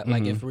that like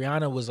like if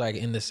Rihanna was like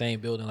in the same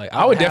building, like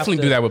I would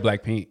definitely do that with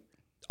Blackpink.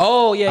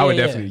 Oh yeah, I would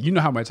definitely. You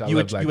know how much I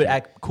love Blackpink. You would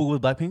act cool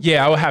with Blackpink?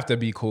 Yeah, I would have to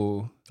be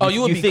cool. Oh,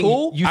 you would be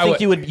cool? You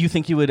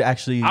think you would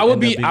actually? I would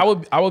be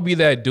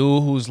that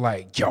dude who's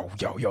like, yo,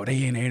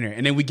 they in there,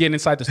 and then we get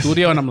inside the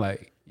studio, and I'm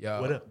like,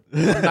 yo, what up?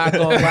 I'm not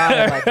gonna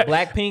lie, like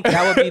Blackpink,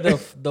 that would be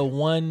the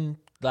one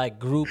like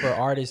group or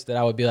artist that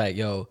I would be like,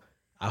 yo,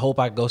 I hope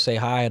I go say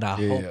hi, and I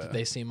hope that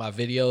they see my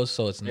videos,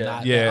 so it's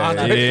not.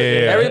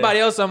 Everybody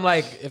else, I'm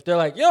like, if they're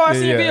like, yo, I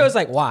see your video, it's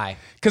like, why?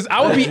 Because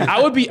I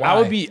would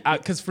be,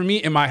 because for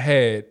me in my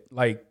head,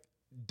 like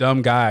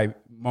dumb guy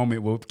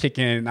moment will kick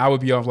in. I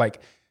would be of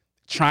like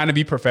trying to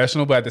be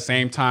professional, but at the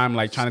same time,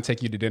 like trying to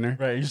take you to dinner.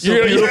 Right, you're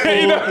so beautiful.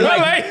 You're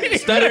like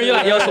stuttering. You're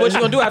like, yo, so what you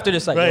gonna do after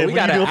this? Like, yo, we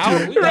got an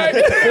hour. We got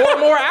 4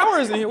 more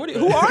hours in here.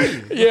 Who are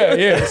you?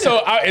 Yeah. So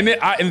and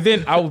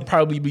then I would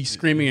probably be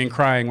screaming and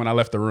crying when I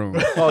left the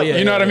room. Oh yeah,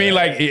 you know what I mean?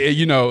 Like,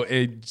 as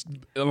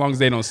long as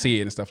they don't see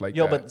it and stuff like that.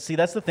 Yo, but see,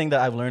 that's the thing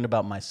that I've learned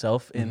about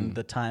myself in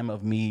the time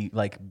of me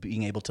like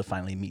being able to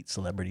finally meet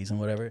celebrities and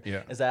whatever.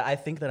 Yeah, is that I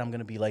think that I'm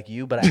gonna be like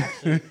you, but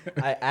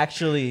I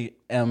actually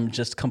am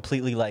just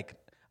completely like.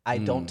 I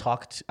don't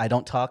talk.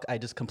 I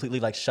just completely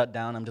like shut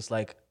down. I'm just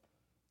like,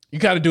 you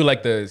got to do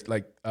like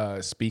the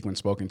speak when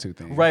spoken to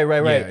thing. Right.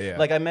 Yeah.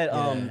 Like I met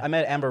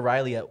Amber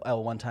Riley at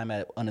one time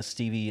on a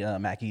Stevie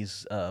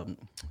Mackey's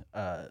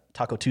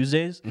Taco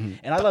Tuesdays, and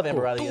I love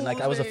Amber Riley, and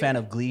like I was a fan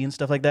of Glee and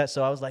stuff like that.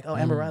 So I was like, oh,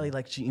 Amber Riley,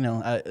 like she,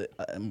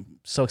 I'm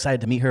so excited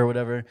to meet her or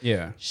whatever.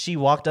 Yeah. She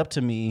walked up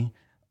to me.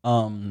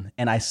 And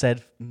I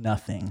said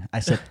nothing.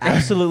 I said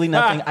absolutely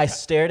nothing. I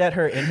stared at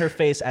her in her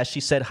face as she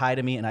said hi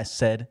to me, and I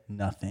said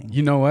nothing.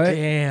 You know what?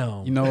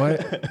 Damn. You know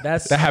what?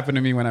 That happened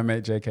to me when I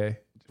met JK.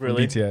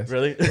 Really? BTS.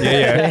 Really?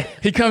 Yeah.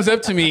 He comes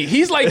up to me.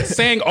 He's like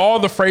saying all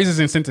the phrases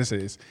and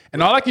sentences,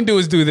 and all I can do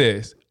is do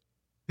this.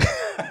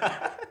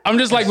 I'm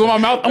just like with my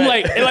mouth. I'm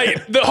like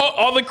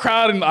all the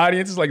crowd and the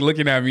audience is like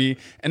looking at me,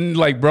 and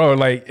like, bro,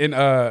 like, and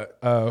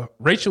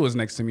Rachel was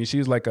next to me. She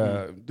was like,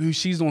 dude,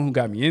 she's the one who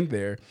got me in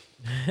there.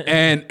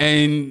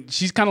 and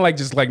she's kind of like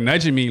just like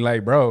nudging me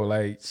like, bro,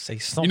 like say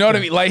something. You know what I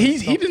mean? Like he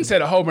even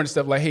said a whole bunch of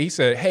stuff. Like he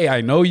said, hey,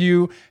 I know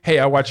you. Hey,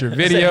 I watch your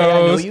videos. Said, hey, I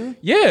know you?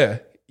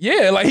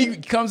 Yeah. Like he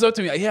comes up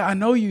to me like, yeah, I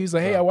know you. He's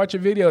like, hey, I watch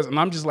your videos, and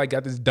I'm just like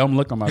got this dumb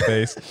look on my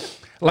face.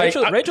 Like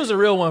Rachel's a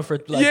real one for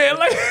like,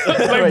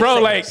 like bro,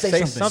 like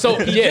say something. So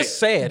yeah, just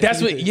say it.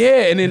 That's what.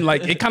 Yeah, and then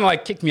like it kind of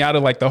like kicked me out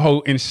of like the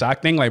whole in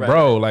shock thing. Like,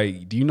 bro,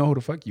 like, do you know who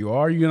the fuck you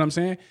are? You know what I'm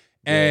saying?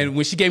 And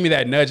when she gave me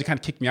that nudge, it kind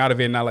of kicked me out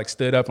of it, and I like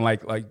stood up and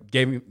like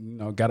gave me,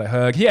 got a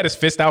hug. He had his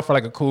fist out for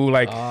like a cool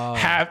like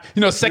half,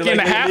 second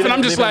and a half, and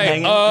I'm just like,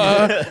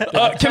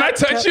 can I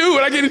touch you?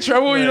 Would I get in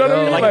trouble? You know what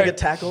I mean? Like get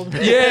tackled?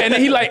 Yeah, and then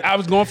he like, I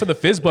was going for the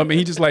fist bump, and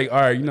he just like, all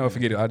right,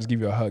 forget it. I'll just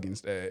give you a hug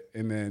instead.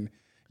 And then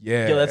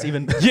yeah, that's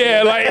even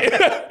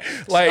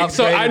like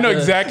so I know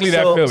exactly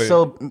that feeling.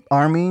 So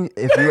Army,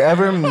 if you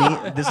ever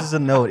meet, this is a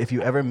note. If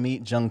you ever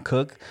meet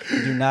Jungkook,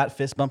 do not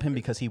fist bump him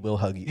because he will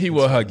hug you. He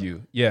will hug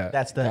you. Yeah,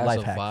 that's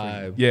life hack.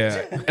 Vibe.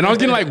 Yeah, and I was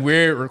getting like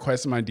weird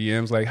requests in my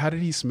DMs, like, how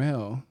did he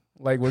smell?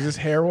 Like, was his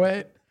hair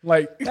wet?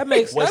 Like that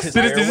makes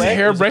did his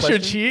hair brush your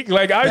cheek?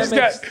 Like I just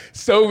got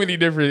so many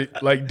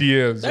different like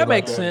DMs. That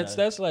makes sense.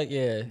 That's like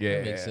that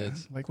makes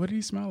sense. Like, what did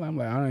he smell like? I'm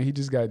like, I don't know. He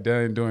just got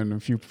done doing a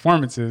few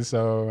performances,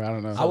 so I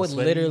don't know. I would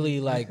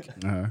literally like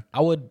I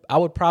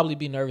would probably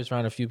be nervous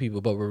around a few people,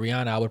 but with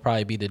Rihanna, I would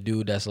probably be the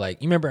dude that's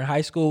like, you remember in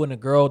high school when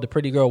the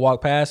pretty girl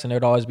walked past, and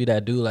there'd always be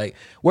that dude like,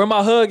 where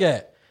my hug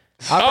at?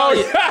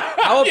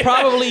 I would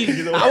probably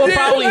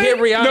hit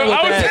Rihanna with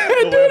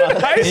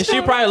that. And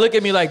she probably look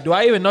at me like, do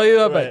I even know you?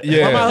 Like,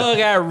 why my hug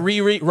at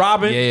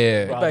Robin?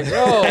 Yeah. Like,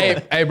 oh.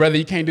 Hey, brother,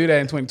 you can't do that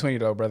in 2020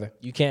 though, brother.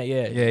 You can't,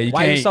 Yeah, you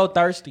why can't. you so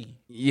thirsty?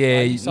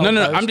 Yeah, so no.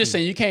 thirsty? I'm just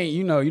saying you can't.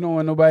 You don't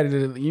want nobody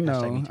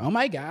to. Oh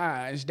my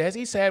gosh,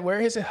 Dezzy said, "Where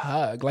is a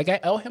hug?" Like I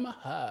owe him a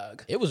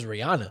hug. It was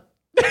Rihanna.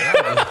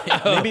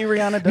 Maybe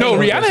Rihanna. No,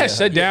 Rihanna has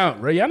shut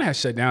down. Rihanna has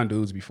shut down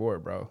dudes before,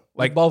 bro.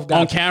 Like both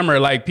got on camera,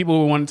 like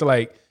people wanted to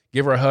like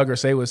give her a hug or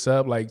say what's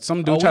up. Like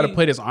some dude tried to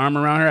put his arm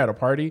around her at a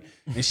party,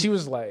 and she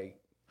was like,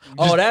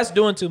 "Oh, that's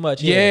doing too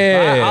much."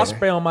 Yeah. I'll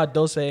spray on my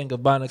Dolce and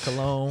Gabbana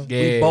cologne.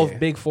 Yeah. We both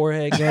big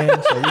forehead gang,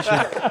 so we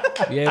should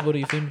be able to.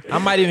 You feel me? I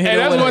might even hit her.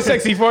 That's with one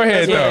sexy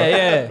forehead though.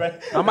 Yeah.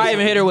 I might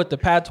even hit her with the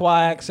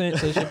patois accent,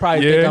 so she'll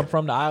probably think I'm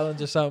from the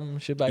islands or something.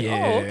 She'll be like,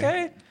 "Oh,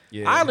 okay."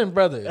 Yeah. Island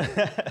brother.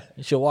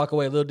 And she'll walk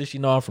away. Little did she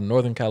know I'm from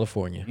Northern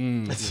California.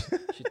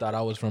 She thought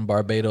I was from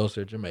Barbados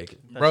or Jamaica.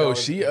 Bro,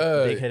 she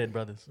big-headed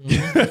brothers.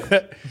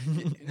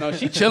 No,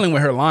 she chilling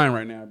with her line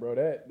right now, bro.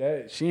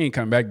 That she ain't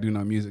coming back to do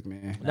no music,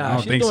 man. Nah, I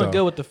don't she's think doing so.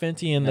 good with the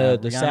Fenty and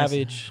the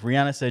Savage.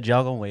 Rihanna said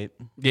y'all gonna wait.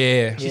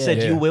 Yeah. She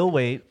said you will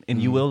wait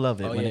and you will love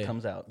it when it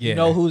comes out. Yeah.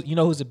 You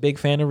know who's a big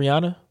fan of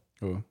Rihanna?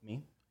 Who?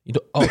 Me?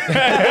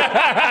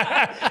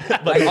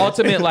 Like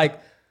ultimate, like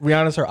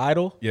Rihanna's her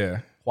idol.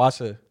 Yeah.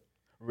 Wassa.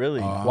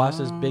 Really?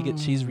 Wassa's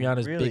biggest. She's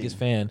Rihanna's biggest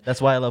fan.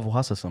 That's why I love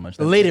Wassa so much.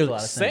 Literally,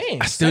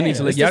 same. I still need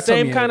to look. It's the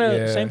same kind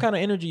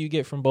of energy you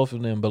get from both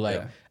of them. But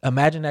like,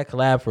 imagine that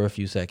collab for a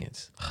few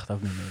seconds. That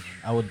would be amazing.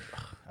 I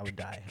would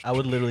die. I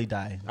would literally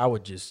die. I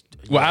would just.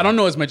 Well, I don't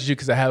know as much as you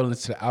because I haven't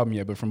listened to the album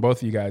yet. But from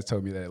both of you guys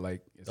told me that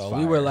like.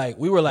 We were like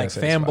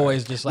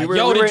fanboys, just like,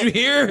 did you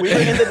hear? We were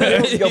in the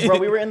DMs, bro.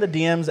 We were in the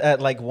DMs at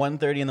like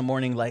 1:30 in the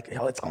morning, like,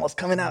 yo, it's almost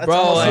coming out. It's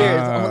almost here.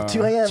 It's almost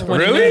 2 a.m.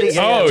 20 Really? minutes,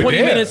 Oh, 20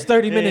 yeah. minutes,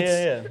 30 minutes.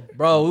 Yeah.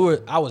 Bro,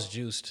 I was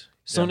juiced.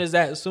 Soon as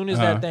that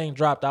thing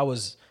dropped, I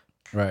was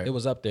right. It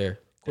was up there.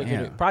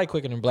 Probably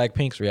quicker than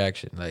Blackpink's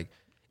reaction. Like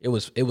it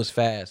was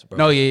fast, bro.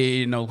 No,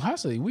 no,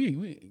 Wassa,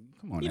 we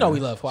come on. You know we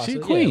love Wassa. She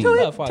queen. Yeah, we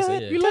love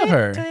Wassa. We love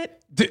her.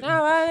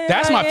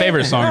 That's my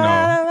favorite song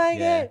though.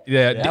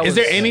 Yeah. Is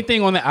there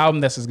anything on the album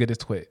that's as good as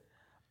Twit?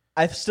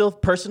 I still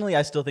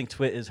think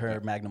Twit is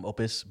her magnum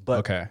opus, but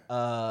okay.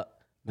 The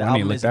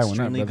album is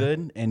extremely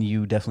good, and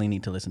you definitely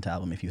need to listen to the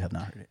album if you have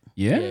not heard it.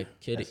 Yeah.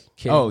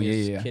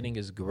 Kidding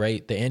is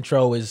great. The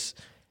intro is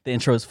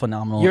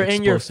phenomenal. You're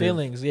in your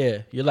feelings.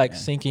 Yeah, you're like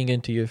sinking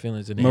into your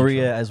feelings. In the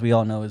Maria, intro. as we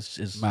all know,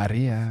 is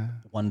Maria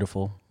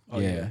wonderful. Oh,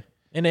 yeah.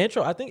 In the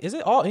intro, I think, is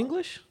it all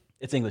English?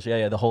 It's English,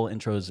 yeah. The whole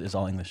intro is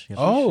all English. Yeah.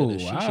 Oh,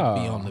 she should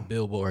be on the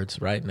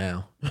billboards right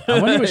now. I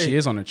wonder if she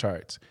is on the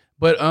charts.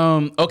 But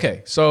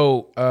okay,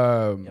 so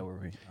where were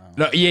we?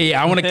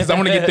 I want to get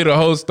through the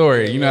whole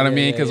story. You know what I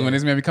mean? Because when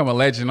this man become a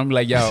legend, I'm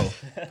like, yo,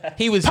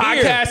 he was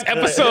podcast here.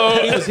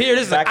 episode. He was here.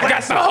 I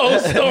got the whole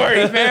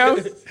story,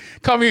 fam.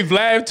 Call me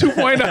Vlad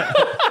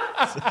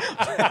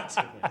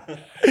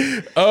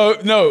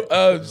 2.0.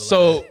 No.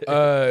 So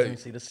let me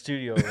see the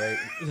studio,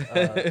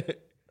 right?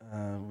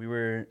 We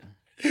were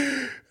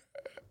in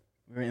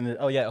the.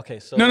 Oh yeah. Okay.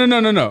 So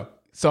no.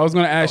 So I was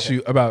going to ask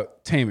you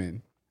about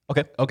TAEMIN.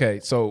 Okay.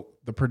 So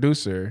the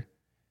producer,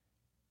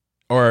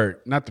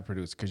 or not the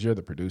producer, because you're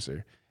the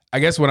producer. I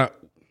guess when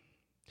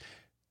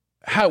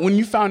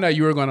you found out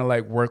you were going to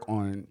like work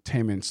on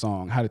TAEMIN's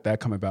song, how did that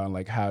come about?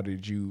 Like, how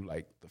did you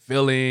like the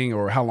feeling,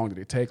 or how long did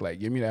it take? Like,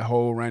 give me that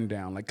whole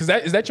rundown. Like, is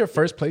that your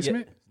first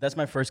placement? Yeah, that's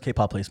my first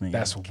K-pop placement.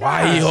 That's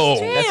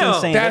wild. That's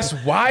insane. That's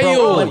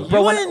wild.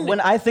 Bro, when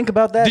I think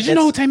about that, did you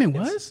know who TAEMIN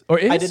was? Or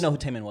is? I didn't know who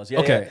TAEMIN was. Yeah.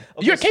 Okay.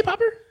 You're a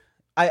K-popper?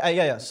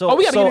 Yeah. So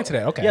we gotta get into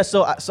that. Okay. Yeah.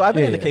 So I've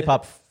been into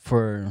K-pop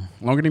for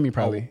longer than me,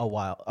 probably a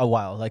while.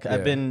 Like I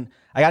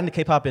got into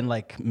K-pop in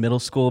like middle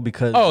school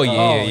because. Oh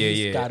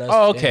yeah.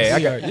 Oh,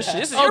 okay. This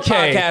is your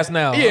podcast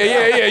now.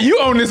 Yeah. You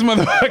own this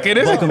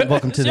motherfucker.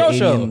 Welcome to the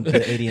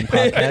ADN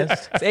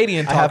podcast. It's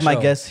ADN talk I have my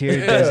show. guests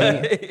here,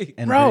 Dezzy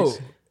and bro. BRIS.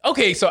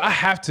 Okay, so I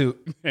have to.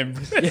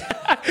 He's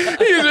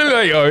really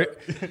like, yo,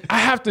 I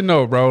have to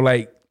know, bro.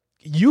 Like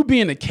you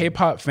being a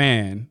K-pop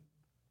fan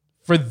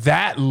for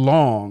that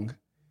long.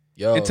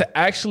 And to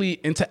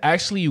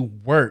actually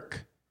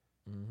work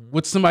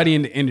with somebody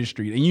in the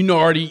industry, and you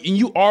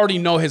already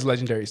know his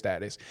legendary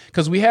status,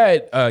 because we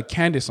had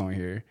Candace on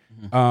here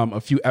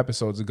a few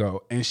episodes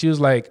ago, and she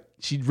was like,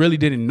 she really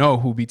didn't know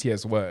who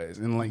BTS was,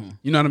 and like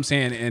you know what I'm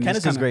saying. And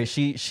Candace is great.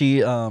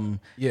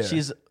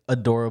 She's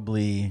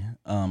adorably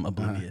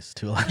oblivious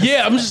to a lot.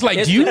 Yeah, I'm just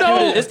like, do you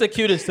know? It's the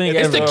cutest thing.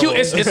 It's ever.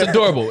 It's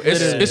adorable.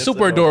 It's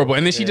super adorable.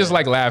 And then she just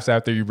like laughs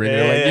after you bring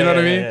it. Like, you know what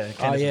I mean?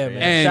 Oh yeah,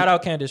 man. And shout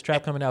out Candace,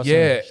 Trap coming out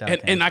yeah, soon.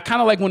 and I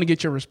kind of like want to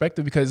get your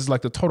perspective, because it's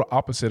like the total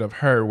opposite of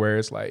her, where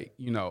it's like,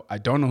 you know, I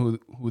don't know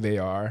who they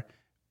are,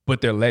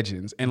 but they're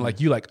legends, and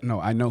like you like, no,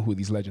 I know who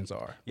these legends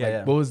are.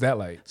 Like, what was that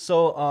like?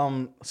 So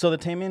the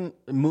TAEMIN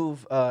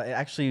move,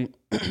 actually,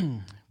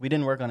 we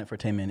didn't work on it for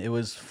TAEMIN. It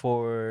was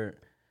for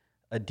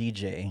a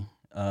DJ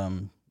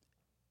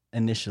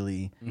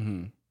initially.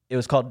 it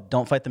was called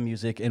 "Don't Fight the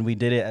Music," and we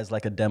did it as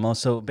like a demo.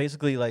 So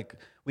basically, like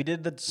we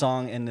did the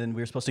song, and then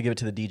we were supposed to give it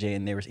to the DJ,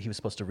 and he was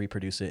supposed to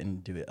reproduce it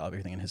and do it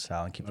everything in his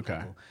style and keep it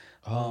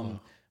cool.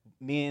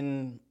 Me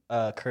and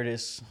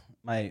Curtis,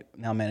 my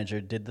now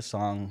manager, did the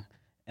song.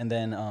 And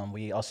then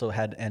we also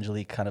had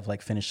Angelique kind of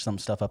like finish some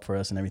stuff up for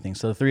us and everything.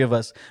 So the three of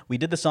us, we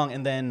did the song,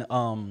 and then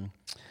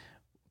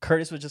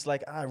Curtis was just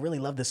like, I really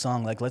love this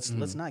song. Like, let's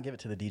not give it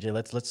to the DJ.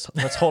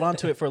 Let's hold on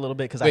to it for a little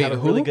bit because I have a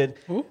really good.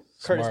 Who?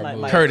 Curtis,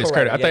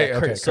 Curtis. I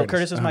thought, Curtis. So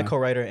Curtis is my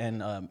co-writer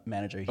and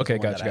manager. He's okay,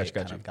 the one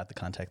gotcha. Got the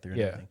contact through.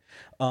 And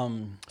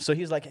everything. So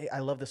he's like, hey, I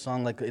love this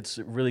song. Like, it's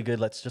really good.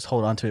 Let's just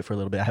hold on to it for a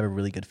little bit. I have a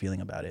really good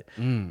feeling about it.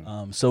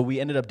 So we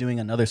ended up doing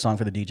another song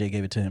for the DJ,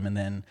 gave it to him, and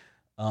then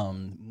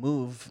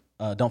Move,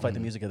 Don't Fight the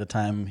Music at the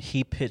time.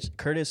 He pitched.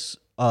 Curtis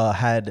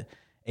had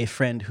a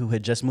friend who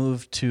had just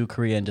moved to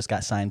Korea and just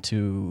got signed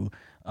to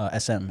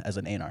SM as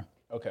an A&R.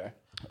 Okay.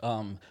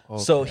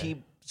 So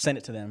he sent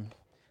it to them.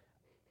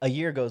 A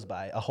year goes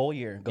by, a whole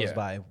year goes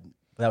by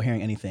without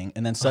hearing anything,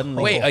 and then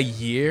suddenly wait, a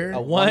year?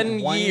 One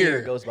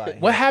year goes by.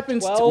 What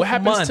happens? What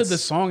happens months. to the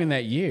song in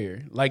that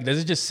year? Like,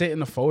 does it just sit in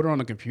the folder on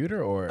the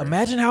computer, or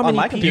Imagine how On many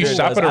my people. computer, you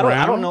shop it I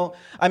around? don't know.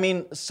 I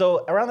mean,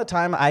 so around the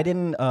time I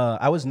didn't.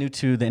 I was new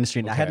to the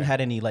industry, and I hadn't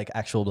had any like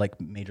actual like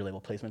major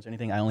label placements or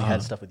anything. I only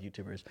had stuff with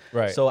YouTubers,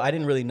 Right. So I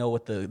didn't really know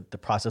what the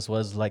process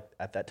was like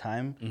at that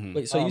time.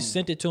 Wait, so you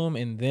sent it to him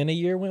and then a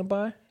year went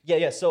by?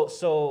 Yeah.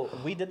 So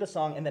we did the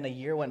song, and then a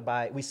year went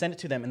by. We sent it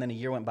to them, and then a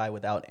year went by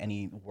without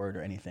any word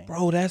or anything.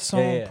 Bro, that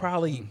song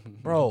probably,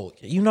 bro,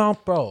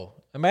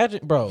 imagine,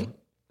 bro,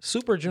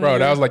 Super Junior. bro?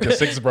 That was like your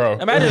sixth, bro.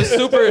 Imagine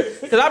Super,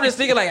 because I'm just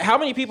thinking like how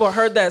many people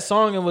heard that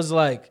song and was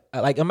like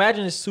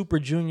imagine if Super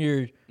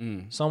Junior,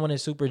 someone in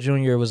Super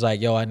Junior was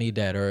like, yo, I need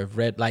that, or if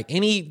Red, like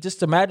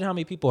just imagine how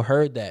many people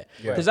heard that.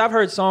 Because I've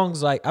heard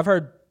songs like, I've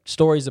heard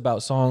stories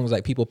about songs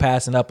like people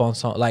passing up on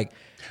songs like,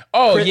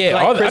 Chris, like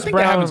I think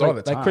that happens all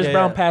the time. Like Chris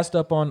Brown passed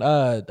up on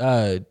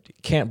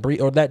Can't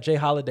Breathe, or that Jay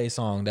Holiday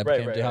song that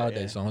became Jay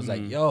Holiday song. It's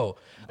like, yo,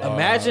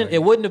 imagine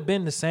it wouldn't have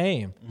been the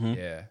same.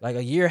 Yeah. Like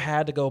a year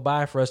had to go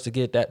by for us to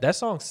get that. That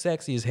song's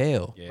sexy as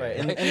hell. Yeah. Right,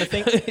 and the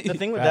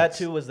thing with that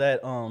too was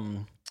that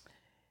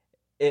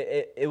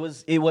it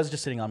was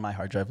just sitting on my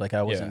hard drive. Like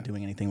I wasn't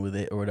doing anything with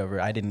it or whatever.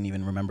 I didn't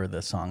even remember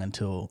the song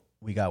until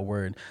we got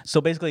word.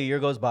 So basically, a year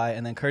goes by,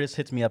 and then Curtis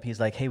hits me up. He's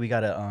like, "Hey, we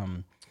got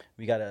a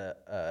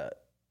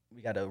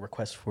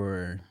request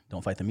for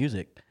Don't Fight the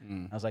Music."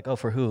 I was like, "Oh,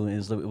 for who?"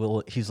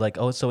 He's like,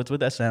 "Oh, so it's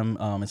with SM.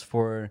 It's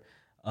for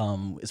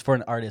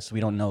an artist. We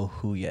don't know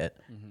who yet."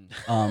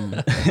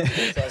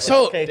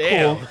 So okay,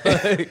 damn.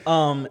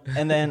 cool.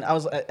 And then I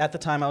was at the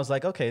time I was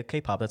like, okay,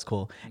 K-pop, that's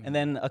cool. And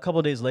then a couple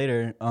of days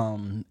later,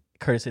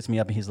 Curtis hits me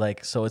up and he's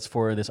like, so it's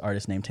for this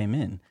artist named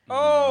TAEMIN.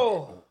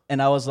 Oh.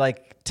 And I was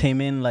like,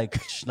 TAEMIN,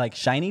 like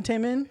shiny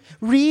TAEMIN?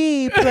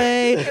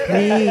 Replay.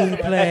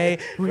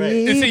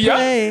 See,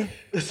 I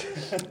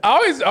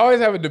always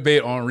have a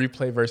debate on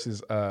replay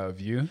versus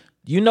view.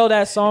 You know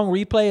that song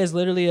Replay is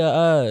literally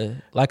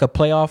like a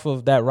playoff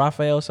of that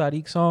Raphael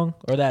Sadiq song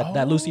or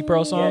that Lucy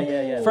Pearl song.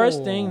 Yeah.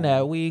 First thing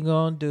that we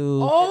gonna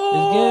do is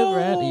get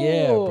ready.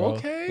 Yeah, bro.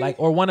 Okay. Like,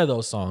 or one of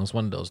those songs,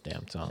 one of those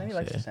damn songs. He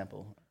likes to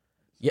sample.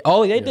 Yeah.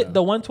 Oh, they did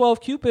the 112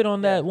 Cupid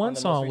on that one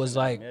song was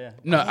like,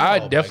 No, I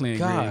definitely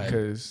agree God.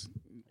 because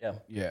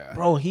Yeah.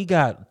 bro,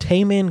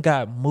 TAEMIN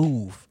got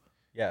Move.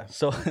 Yeah.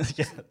 So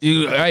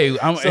hey,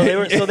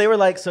 they were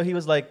like, so he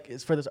was like,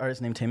 it's for this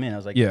artist named TAEMIN. I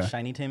was like, Yeah.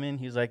 shiny TAEMIN.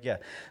 He was like, yeah.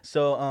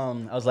 So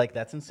I was like,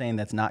 that's insane.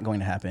 That's not going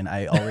to happen.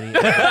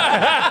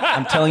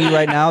 I'm telling you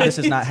right now, this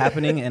is not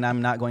happening, and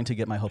I'm not going to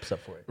get my hopes up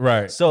for it.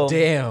 right. So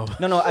Damn.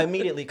 no,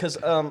 immediately because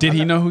Did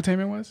he know who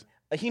TAEMIN was?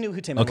 he knew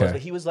who TAEMIN was, but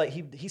he was like,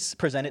 he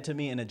presented to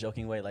me in a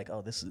joking way, like,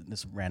 oh, this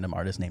random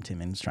artist named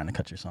TAEMIN is trying to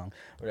cut your song,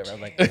 whatever. I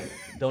was like,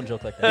 don't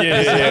joke like that.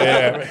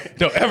 Yeah.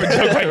 Don't ever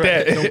joke like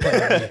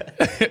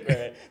that.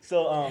 Right.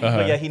 So,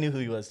 but yeah, he knew who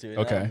he was too.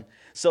 Okay.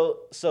 So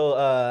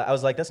I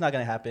was like, that's not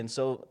gonna happen.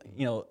 So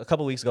a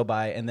couple weeks go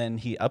by, and then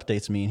he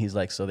updates me, and he's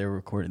like, so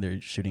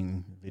they're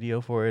shooting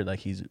video for it. Like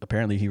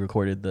he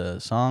recorded the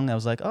song. I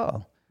was like,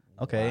 oh,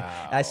 okay.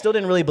 Wow. And I still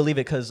didn't really believe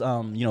it because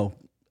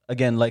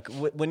again, like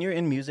when you're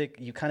in music,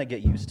 you kind of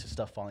get used to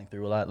stuff falling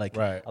through a lot. Like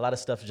a lot of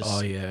stuff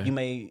just, you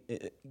may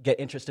get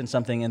interest in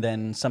something and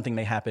then something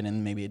may happen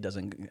and maybe it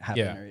doesn't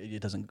happen or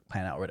it doesn't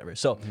pan out or whatever.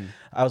 So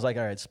I was like,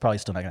 all right, it's probably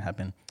still not gonna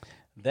happen.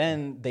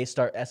 Then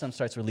SM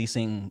starts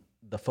releasing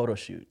the photo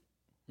shoot.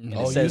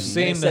 You've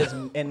seen that?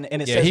 And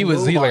it says he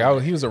was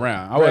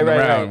around. I wasn't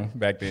around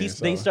back then.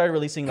 They started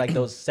releasing like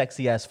those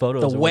sexy ass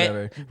photos, The or wet,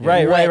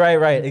 whatever.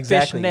 Right,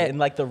 exactly. fishnet. And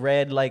like the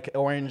red, like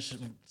orange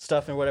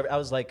stuff and whatever. I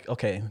was like,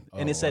 okay,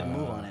 and it said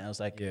 "Move" on it. I was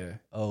like,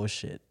 oh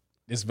shit,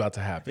 it's about to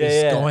happen.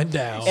 It's going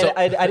down. And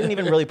I didn't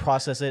even really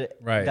process it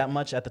Right. that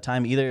much at the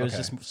time either. It was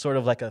just sort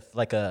of like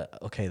a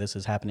okay, this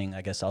is happening.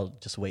 I guess I'll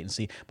just wait and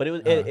see. But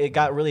it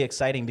got really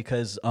exciting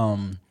because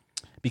I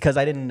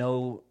didn't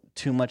know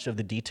too much of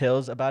the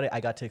details about it.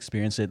 I got to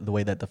experience it the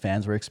way that the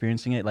fans were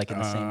experiencing it, like in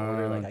the same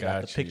order. Like I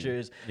got the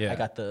pictures,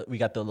 we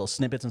got the little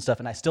snippets and stuff,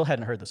 and I still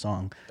hadn't heard the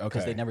song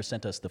because they never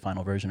sent us the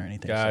final version or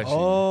anything. Gotcha.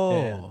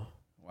 So,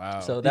 Wow.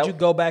 So did you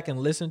go back and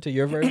listen to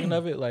your version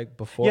of it like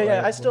before?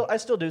 Yeah, I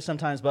still do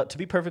sometimes. But to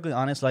be perfectly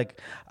honest, like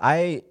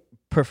I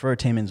prefer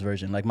TAEMIN's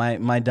version. Like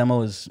my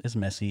demo is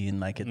messy and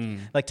like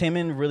like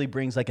TAEMIN really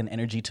brings like an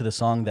energy to the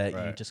song that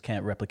you just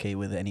can't replicate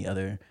with any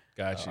other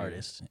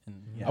artist.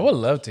 And, I would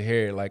love to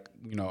hear it, like,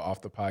 you know,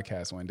 off the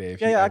podcast one day.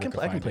 If I can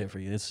play it for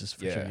you. It's just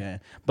for sure. Yeah,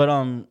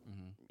 but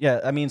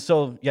yeah, I mean,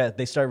 so yeah,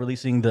 they started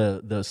releasing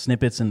the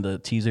snippets and the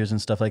teasers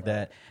and stuff like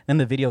that. Then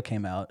the video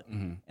came out,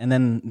 and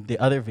then the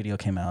other video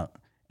came out.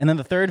 And then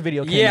the third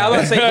video came out. I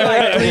was going to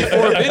say, like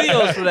 3-4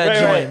 videos for that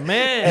joint,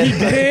 man. He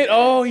did.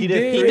 Oh, he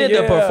did. He did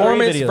the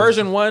performance,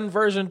 version 1,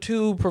 version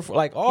 2,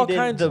 like all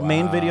kinds. The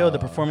main video, the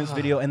performance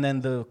video, and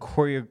then the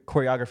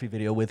choreography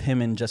video with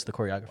him and just the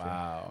choreographer.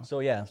 Wow.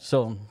 So yeah,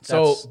 so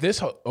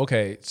this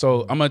okay.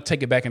 So I'm gonna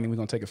take it back and then we're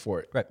gonna take it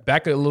forward. Right.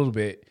 Back a little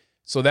bit.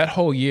 So that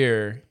whole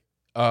year,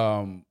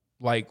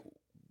 like,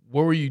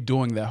 what were you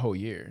doing that whole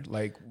year?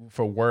 Like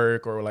for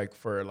work or like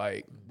for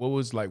like what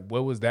was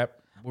that?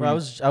 Well, I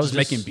was just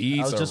making beats.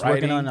 I was just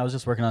writing?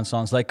 working on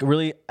songs. Like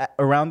really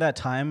around that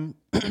time,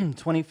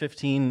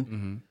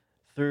 2015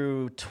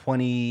 through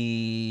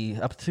 20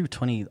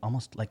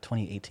 almost like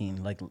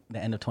 2018, like the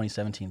end of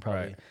 2017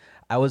 probably. Right.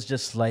 I was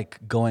just like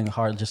going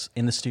hard, just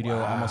in the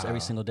studio almost every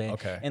single day.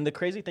 Okay. And the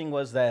crazy thing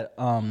was that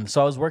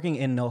so I was working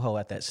in NoHo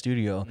at that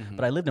studio,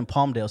 but I lived in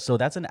Palmdale, so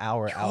that's an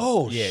hour out.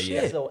 Oh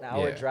shit! So an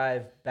hour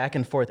drive back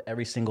and forth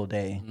every single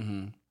day.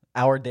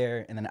 Hour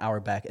there and then an hour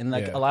back, and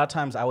like a lot of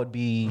times I would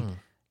be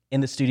in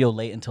the studio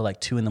late until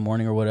like 2 a.m.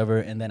 or whatever,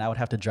 and then I would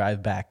have to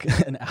drive back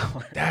an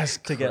hour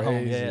to get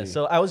home. Yeah.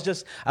 So I was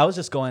just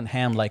going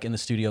ham like in the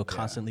studio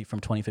constantly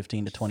from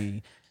 2015 to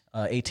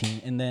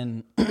 2018, and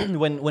then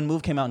when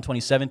Move came out in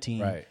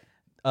 2017,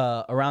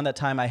 around that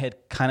time I had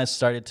kind of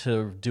started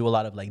to do a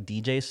lot of like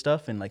DJ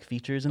stuff and like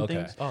features and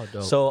things. Oh,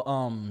 dope.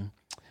 So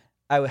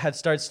I had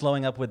started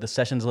slowing up with the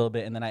sessions a little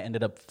bit, and then I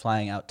ended up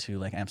flying out to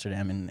like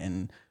Amsterdam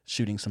and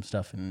shooting some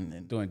stuff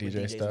and doing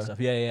DJ stuff.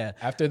 Yeah.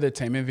 After the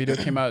TAEMIN video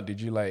came out, did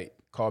you like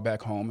call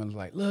back home and was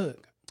like,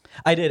 look?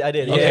 I did.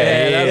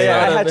 Okay.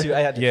 I had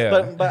to. Yeah.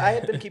 But I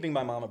had been keeping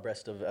my mom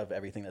abreast of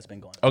everything that's been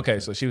going on. Okay,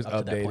 so she was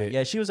updated.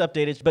 Yeah, she was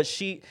updated, but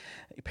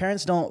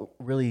parents don't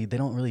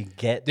really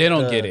get They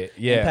don't get it.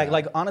 Yeah. Impact.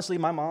 Like honestly,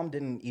 my mom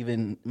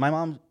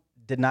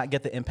did not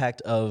get the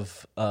impact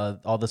of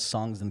all the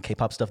songs and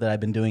K-pop stuff that I've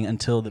been doing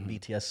until the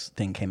BTS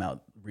thing came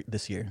out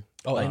this year.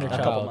 Oh, like Inner a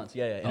Child. couple months.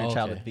 Yeah, Inner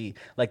Child with V.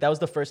 Like that was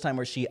the first time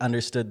where she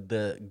understood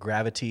the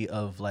gravity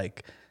of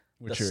like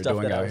what the you're stuff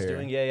doing that I out was here.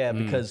 doing. Yeah,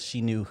 because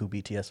she knew who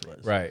BTS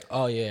was. Right.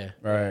 Oh yeah.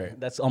 Right.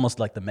 That's almost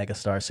like the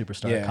megastar,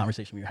 superstar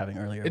conversation we were having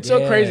earlier. It's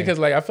so crazy because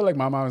like I feel like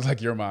my mom is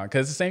like your mom,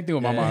 because it's the same thing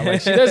with my mom. Like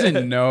she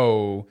doesn't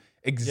know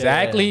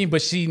exactly,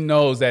 but she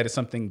knows that it's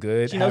something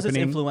good. She knows it's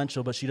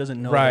influential, but she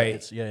doesn't know. Right.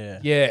 That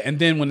it's, Yeah. And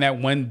then when that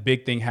one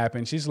big thing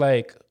happened, she's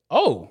like,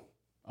 oh,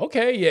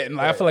 okay, yeah.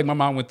 And I feel like my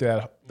mom went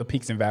through the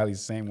peaks and valleys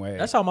the same way.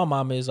 That's how my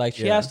mom is. Like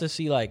she has to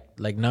see like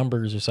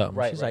numbers or something.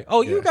 Right, She's like,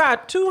 oh, you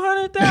got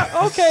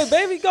 200,000. Okay,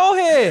 baby, go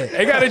ahead.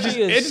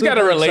 It's got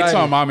to relate to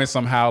my mom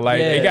somehow. Like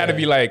it got to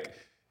be like,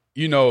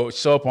 you know,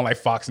 show up on like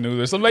Fox News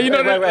or something. Like, you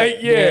know,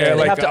 right.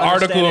 Like an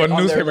article or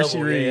newspaper she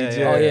reads.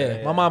 Oh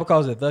yeah, my mom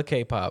calls it the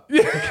K-pop.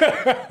 He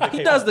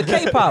does the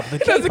K-pop. The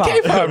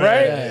K-pop,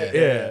 right?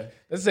 Yeah.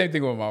 That's the same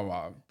thing with my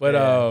mom. But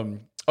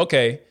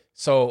okay.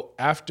 So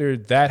after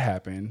that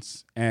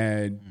happens,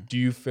 and do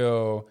you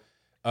feel,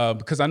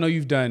 because I know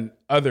you've done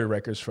other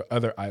records for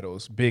other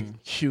idols,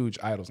 big, huge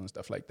idols and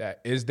stuff like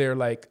that. Is there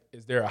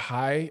a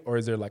high or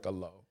is there like a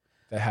low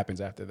that happens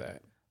after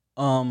that?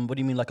 What do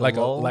you mean, like a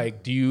lull?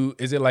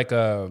 Is it like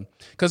a,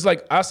 because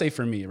like I'll say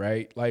for me,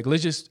 right? Like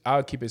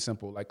I'll keep it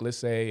simple. Like let's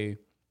say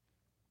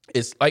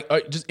it's like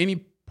just any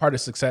part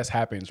of success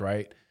happens,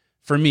 right?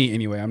 For me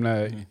anyway, I'm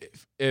not,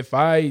 if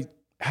I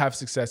have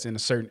success in a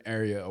certain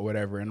area or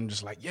whatever, and I'm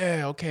just like,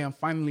 yeah, okay, I'm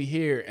finally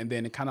here. And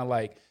then it kind of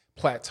like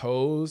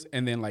plateaus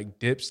and then like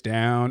dips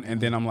down. And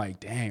then I'm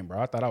like, dang,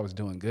 bro, I thought I was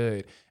doing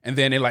good. And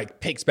then it like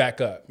picks back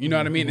up. You know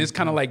what I mean? It's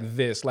kind of like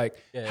this, like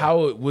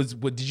how it was,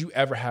 did you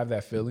ever have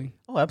that feeling?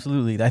 Oh,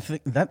 absolutely. I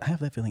have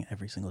that feeling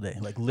every single day.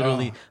 Like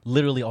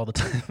literally all the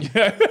time.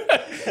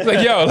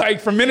 Like, yo, like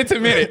from minute to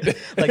minute.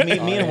 Like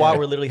me and Watt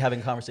were literally having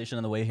a conversation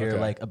on the way here,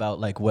 like about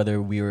like whether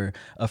we were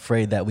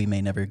afraid that we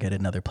may never get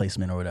another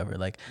placement or whatever.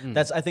 Like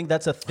I think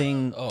that's a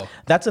thing.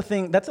 That's a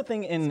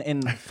thing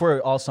in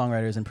for all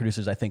songwriters and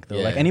producers, I think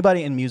though. Like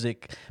anybody in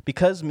music,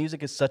 because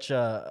music is such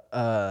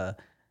a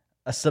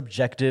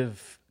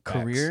subjective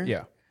career.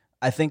 Yeah.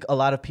 I think a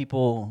lot of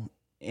people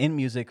in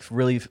music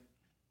really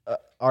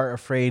are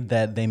afraid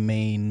that they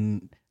may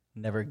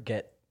never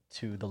get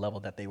to the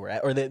level that they were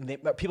at, or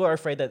people are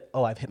afraid that,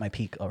 oh, I've hit my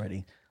peak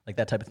already, like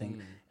that type of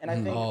thing. And I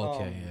think,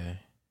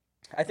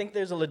 I think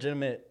that's a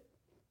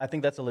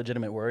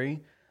legitimate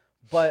worry,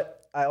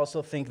 but I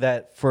also think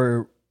that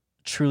for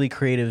truly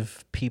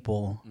creative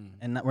people,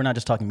 and we're not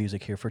just talking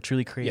music here, for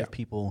truly creative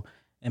people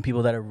and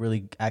people that are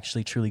really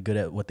actually truly good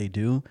at what they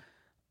do,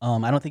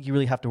 I don't think you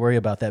really have to worry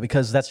about that,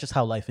 because that's just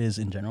how life is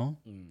in general.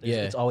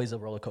 It's always a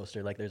roller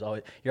coaster. Like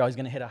you're always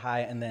gonna hit a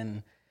high, and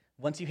then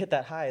once you hit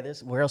that high,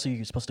 where else are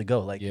you supposed to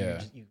go? Like you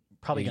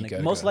probably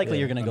most likely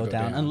you're gonna go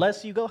down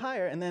unless you go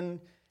higher, and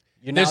then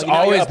there has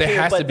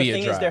to be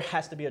a drop. There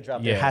has to be a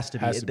drop. There has to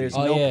be. There's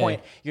no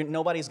point.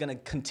 Nobody's gonna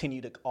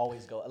continue to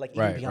always go. Like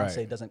even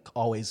Beyonce doesn't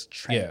always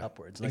trend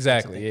upwards. Like,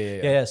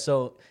 exactly. Yeah.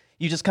 So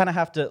you just kind of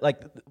have to,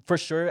 like, for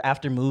sure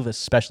after Move,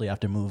 especially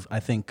after Move,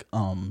 I think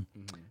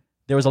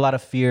there was a lot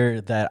of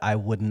fear that I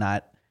would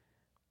not,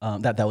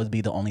 that would be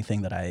the only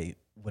thing that I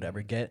would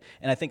ever get.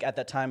 And I think at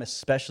that time,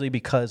 especially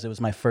because it was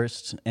my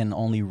first and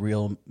only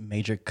real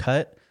major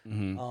cut,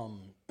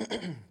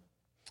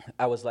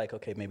 I was like,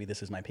 okay, maybe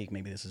this is my peak.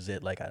 Maybe this is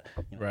it. Like, I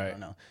don't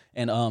know.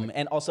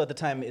 And also at the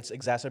time, it's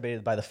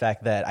exacerbated by the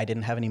fact that I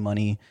didn't have any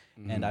money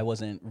and I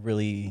wasn't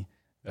really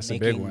a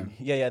big one.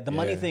 Yeah. The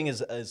money thing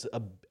is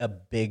a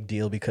big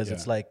deal because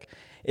it's like,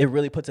 it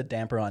really puts a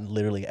damper on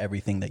literally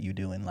everything that you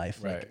do in life.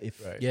 Right.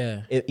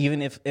 Like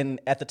even if,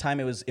 and at the time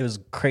it was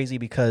crazy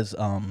because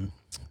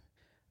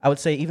I would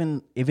say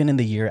even in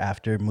the year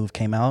after Move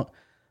came out,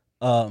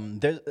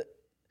 there's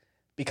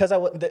a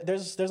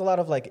lot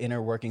of like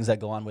inner workings that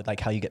go on with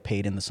like how you get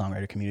paid in the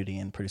songwriter community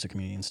and producer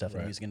community and stuff in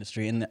the music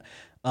industry. And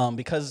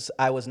because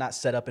I was not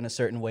set up in a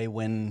certain way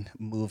when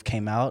Move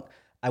came out,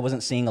 I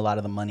wasn't seeing a lot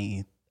of the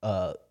money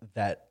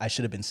that I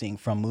should have been seeing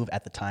from Move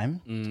at the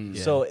time.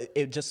 So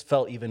it just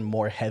felt even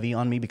more heavy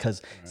on me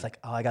because it's like,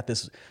 oh, I got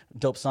this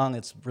dope song.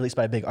 It's released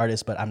by a big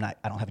artist, but I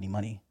don't have any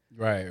money.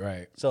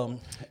 Right. So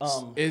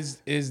is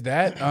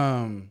that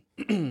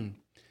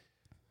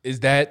is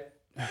that,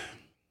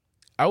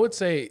 I would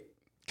say,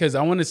 because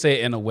I want to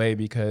say it in a way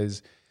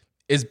because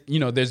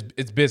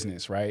it's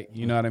business, right?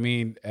 You know what I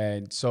mean?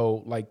 And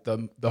so like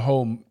the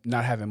whole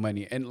not having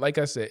money, and like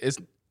I said,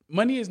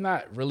 money is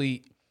not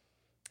really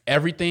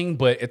everything,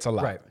 but it's a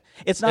lot. Right.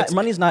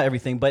 Money's not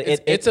everything, but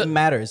it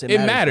matters. It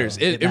matters.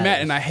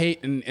 And I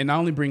hate, and I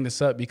only bring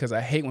this up because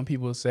I hate when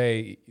people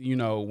say,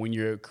 when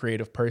you're a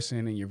creative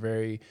person and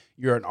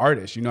you're an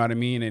artist, you know what I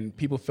mean? And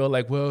people feel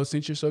like, well,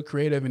 since you're so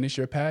creative and it's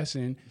your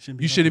passion,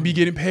 you shouldn't be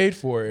getting paid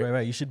for it.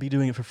 Right. You should be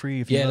doing it for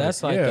free.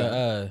 That's like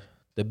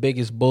the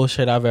biggest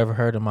bullshit I've ever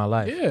heard in my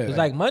life. Yeah. It's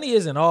like money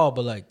isn't all,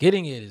 but like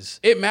getting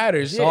it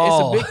matters. It's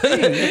all. It's a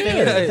big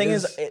thing. The thing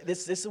is,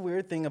 this is a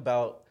weird thing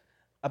about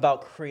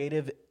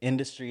creative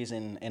industries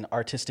and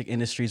artistic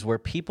industries where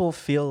people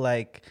feel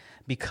like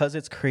because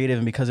it's creative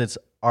and because it's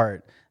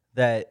art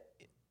that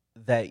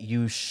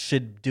you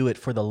should do it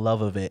for the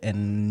love of it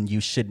and you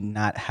should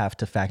not have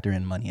to factor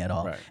in money at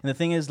all. Right. And the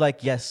thing is,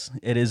 like, yes,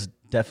 it is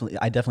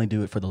I definitely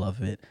do it for the love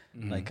of it.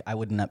 Like I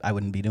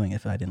wouldn't be doing it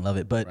if I didn't love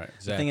it. But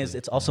the thing is,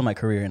 it's also my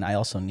career and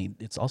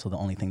it's also the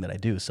only thing that I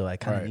do. So I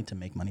kind of need to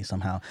make money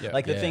somehow. Yeah.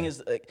 Like the thing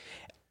is, like,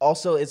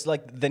 also, it's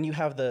like then you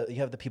have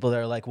the people that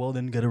are like, well,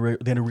 then get a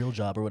real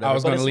job or whatever. I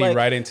was going to lead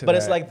right into that. But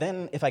it's like,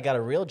 then if I got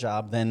a real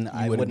job, then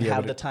I wouldn't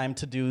have the time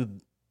to do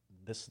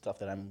this stuff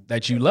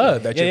that you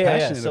love, that you're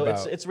passionate about.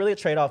 So it's really a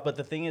trade off. But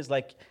the thing is,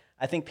 like,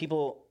 I think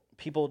people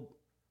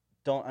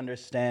don't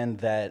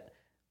understand that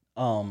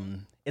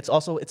it's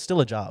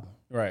still a job,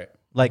 right?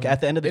 Like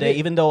at the end of the day,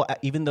 even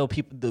though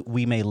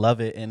we may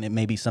love it and it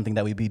may be something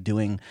that we'd be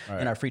doing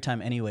in our free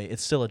time anyway,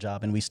 it's still a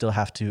job, and we still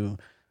have to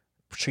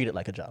treat it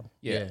like a job.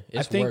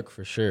 It's work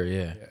for sure.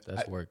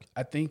 That's work.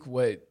 I think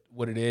what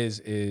it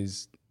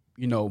is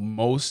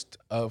most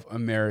of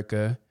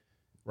America,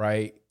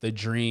 right?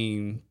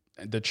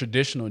 The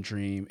traditional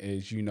dream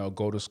is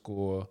go to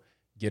school,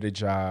 get a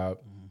job,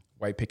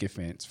 white picket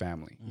fence,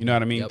 family. You know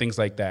what I mean? Things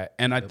like that.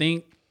 And I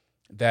think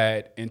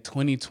that in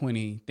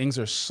 2020 things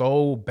are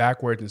so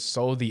backwards and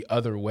so the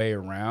other way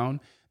around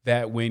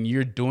that when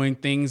you're doing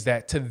things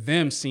that to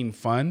them seem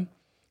fun,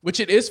 which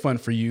it is fun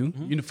for you,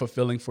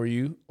 fulfilling for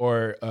you,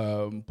 or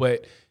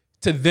but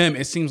to them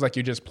it seems like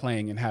you're just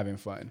playing and having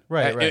fun,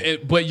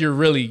 right? But you're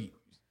really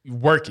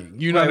working,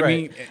 you know what I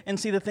mean? And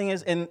see, the thing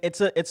is, and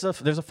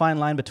there's a fine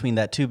line between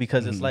that too,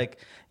 because it's like,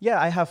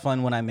 I have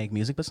fun when I make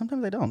music, but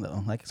sometimes I don't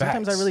though. Like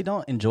sometimes I really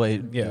don't enjoy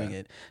doing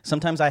it.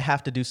 Sometimes I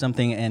have to do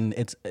something,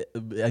 and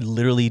I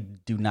literally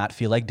do not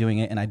feel like doing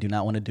it, and I do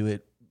not want to do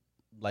it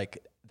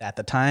like at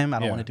the time. I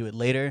don't want to do it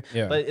later,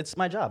 but it's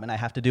my job and I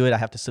have to do it. I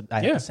have to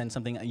send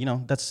something,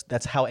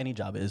 that's how any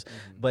job is.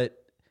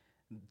 But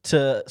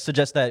to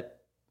suggest that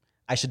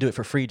I should do it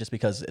for free just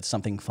because it's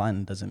something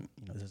fun doesn't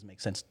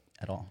make sense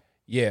at all.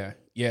 Yeah.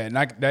 And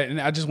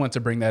I just want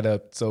to bring that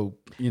up. So,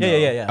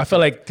 Yeah. I feel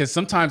like, because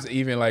sometimes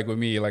even like with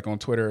me, like on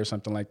Twitter or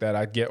something like that,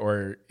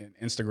 or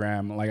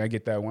Instagram, like I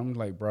get that one, I'm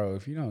like, bro,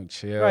 if you don't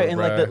chill. Right. And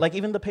bro. like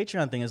even the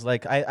Patreon thing is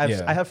like, I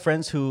have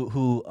friends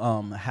who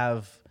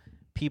have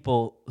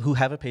people who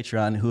have a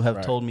Patreon who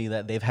have told me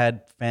that they've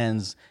had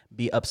fans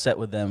be upset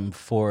with them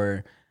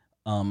for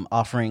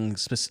offering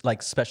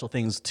special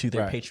things to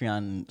their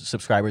Patreon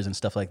subscribers and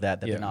stuff like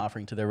that they're not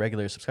offering to their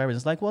regular subscribers.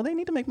 It's like, well, they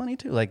need to make money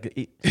too.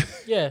 Like,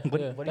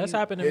 that's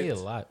happened to me a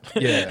lot.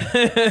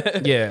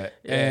 Yeah.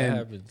 It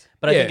happens.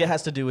 But I think it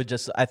has to do with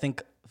just, I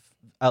think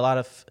a lot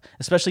of,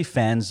 especially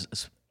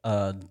fans,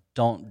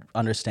 don't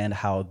understand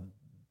how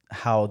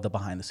the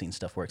behind the scenes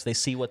stuff works. They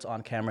see what's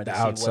on camera, they see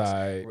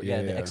outside,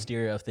 the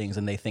exterior of things,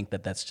 and they think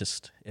that it's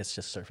just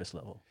surface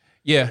level.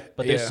 Yeah.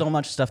 But there's so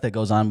much stuff that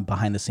goes on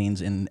behind the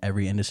scenes in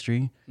every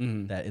industry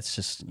that it's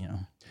just,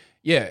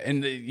 Yeah,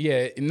 and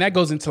that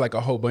goes into like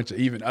a whole bunch of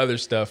even other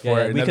stuff. We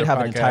could have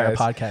an entire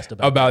podcast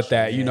about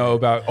that.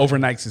 About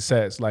overnight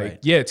success.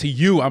 Like, to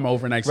you, I'm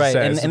overnight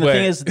success. And the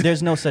thing is,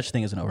 there's no such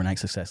thing as an overnight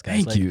success,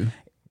 guys. Thank you.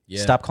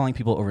 Yeah. Stop calling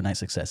people overnight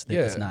success.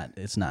 It's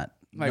not.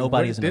 Like,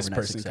 nobody's an this overnight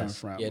person success.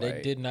 come from? Yeah, like,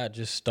 they did not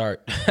just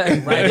start. They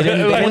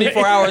didn't,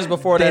 24 hours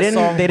before that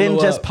song They didn't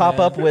blew just up, pop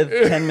man. up with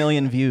 10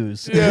 million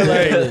views. Yeah,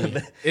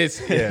 like, it's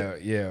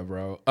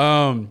bro.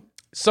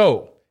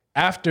 So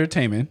after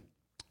TAEMIN,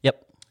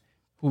 Yep.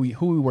 who we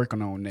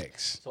working on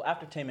next? So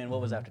after TAEMIN, what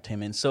was after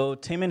TAEMIN? So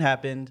TAEMIN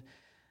happened.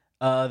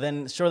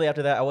 Then shortly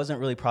after that, I wasn't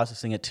really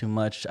processing it too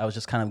much. I was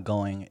just kind of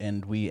going,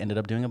 and we ended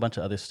up doing a bunch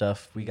of other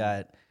stuff. We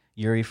got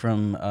Yuri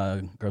from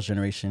Girls'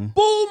 Generation.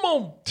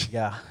 Boom!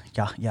 Yeah.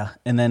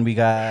 And then we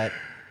got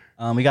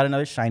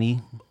another Shiny.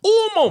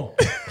 Boom!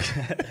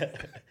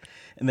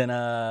 And then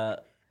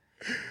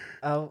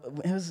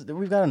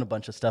we've gotten a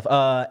bunch of stuff.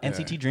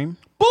 NCT Dream.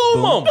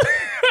 Boom!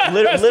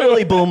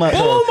 Literally boom up.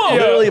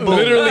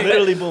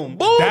 Literally boom.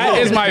 That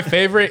is my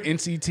favorite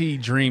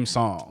NCT Dream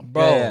song,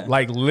 Bro. Yeah.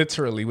 Like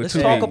literally with Let's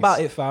two talk B's.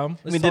 about it, fam.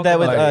 We did that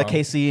with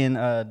Casey and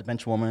the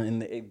Bench Woman.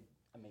 And amazing.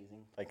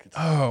 Like,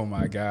 Oh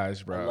my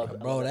gosh, bro.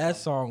 Bro, that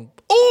song.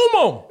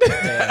 Boom!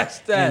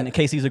 and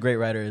Casey's a great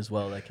writer as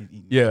well. Like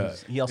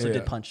he also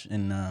did Punch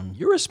in.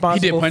 You're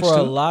responsible Punch for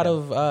too?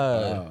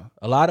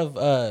 a lot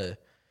of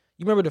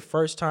you remember the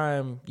first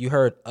time you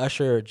heard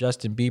Usher or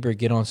Justin Bieber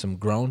get on some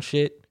grown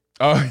shit?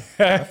 Oh,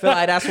 I feel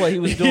like that's what he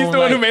was doing. He's the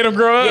one who made him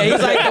grow up. Yeah,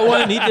 he's like the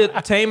one. He did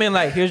TAEMIN,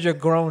 like, here's your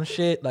grown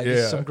shit. Like, this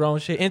is Yeah. some grown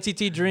shit.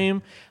 NCT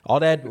Dream, all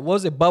that. What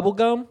was it,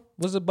 Bubblegum?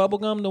 Was it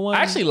Bubblegum the one?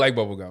 I actually like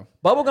Bubblegum.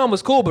 Bubblegum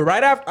was cool, but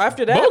right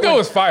after that. Bubblegum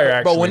was fire,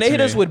 actually. But when they to hit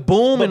me. us with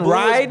Boom and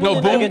Ride.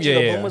 Boom,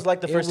 Boom was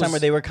like the It first time was- where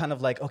they were kind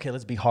of like, okay,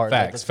 let's be hard.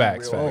 Facts.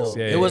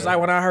 Yeah, It was like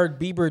when I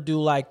heard Bieber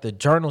do like the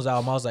Journals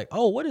album, I was like,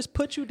 oh, what is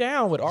Put You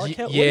Down with R.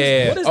 Kelly?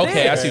 Yeah. What is Okay,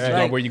 that? I see what you're Like,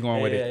 going, where you're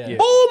going with it. yeah. Yeah.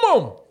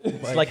 Boom!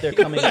 It's like they're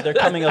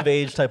coming of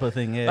age type of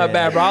thing. Yeah. Not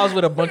bad, bro. I was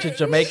with a bunch of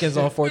Jamaicans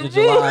on 4th of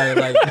July. And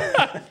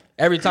like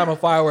every time a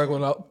firework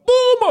went up,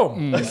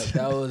 boom! Like,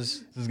 that was.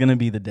 This is gonna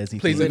be the Dezzy.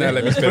 Please thing do not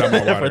let me spit on my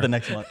for water. the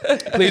next month.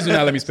 Please do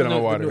not let me spit on my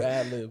the water. new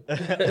ad-lib.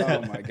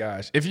 Oh my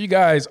gosh. If you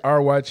guys are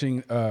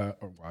watching, if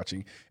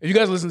you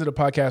guys listen to the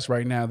podcast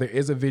right now, there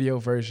is a video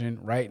version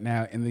right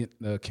now in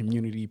the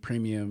community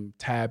premium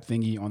tab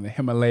thingy on the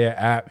Himalaya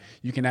app.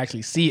 You can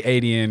actually see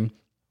ADN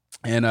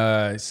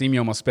and see me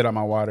almost spit out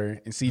my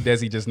water and see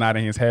Dezzy just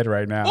nodding his head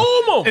right now.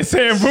 Boom! And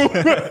saying boom.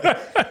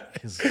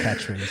 His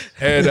catchphrase.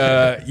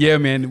 And yeah,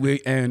 man,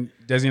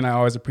 Dezzy and I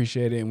always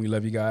appreciate it, and we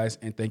love you guys,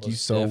 and thank you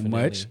so definitely.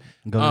 much.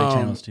 Go to the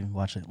channels too.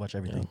 Watch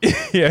everything.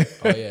 Yeah.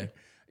 Oh, yeah.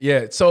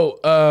 Yeah. So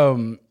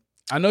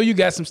I know you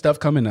got some stuff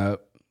coming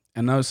up.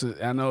 I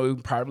know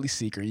probably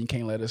secret. You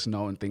can't let us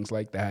know and things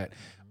like that.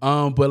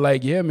 But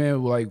like, yeah,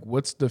 man, like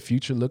what's the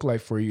future look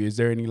like for you? Is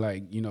there any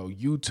like,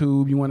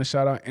 YouTube you want to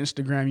shout out,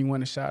 Instagram you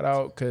want to shout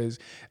out? Cause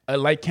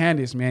like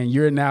Candace, man,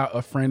 you're now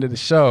a friend of the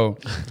show.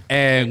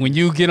 And when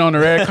you get on the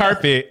red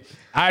carpet,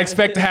 I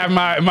expect to have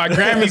my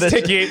Grammys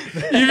ticket.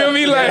 You feel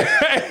me? Like,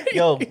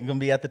 Yo, you're gonna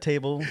be at the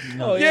table. You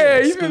know, yeah,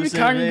 you feel me? exclusive,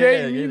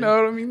 Congregating, yeah. you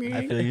know what I mean?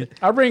 I feel you.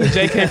 I bring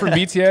JK from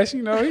BTS,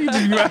 you know. He just,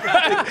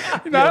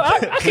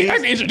 I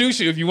can introduce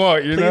you if you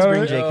want. You Please know?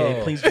 bring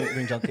JK. Please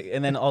bring JK.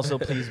 And then also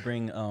please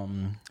bring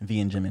V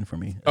and Jimin for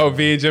me. Oh,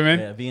 V and Jimin?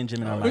 Yeah, V and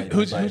Jimin are my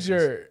Who's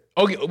your?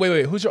 Okay,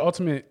 wait. Who's your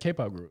ultimate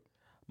K-pop group?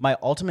 My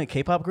ultimate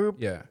K-pop group?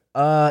 Yeah.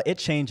 It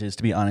changes,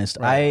 to be honest.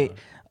 Right.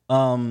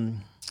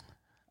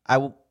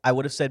 I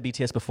would have said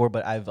BTS before,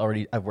 but I've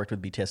worked with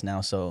BTS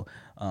now, so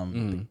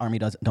Army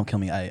don't kill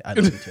me. I love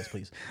BTS,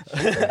 please.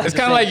 It's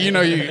kind of like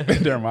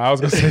never mind. I was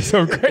gonna say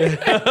something great.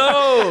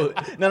 No.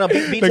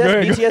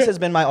 BTS has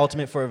been my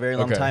ultimate for a very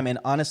long Okay. time, and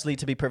honestly,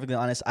 to be perfectly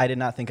honest, I did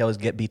not think I would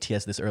get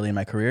BTS this early in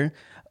my career.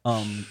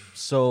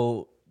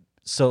 So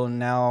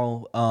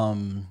now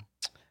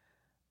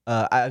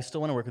I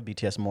still want to work with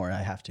BTS more.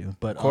 I have to,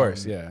 but Of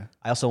course, yeah.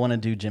 I also want to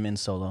do Jimin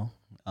solo.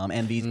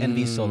 And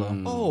V solo.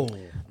 Oh.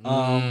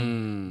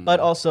 But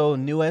also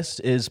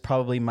Newest is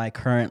probably my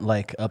current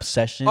like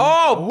obsession.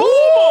 Oh,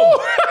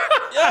 boom!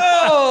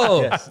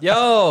 Yo! Yes.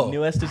 Yo!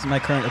 Newest is my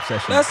current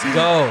obsession. Let's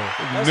go.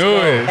 Knew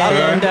it.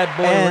 And that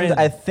boy and Rin.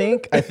 I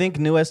think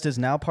Newest is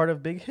now part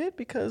of Big Hit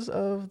because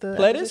of the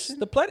Pledis?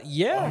 The Pledis?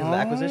 Yeah. the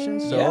acquisition.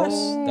 So Yes,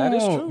 that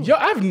is true.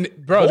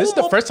 Yo, this is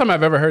the first time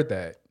I've ever heard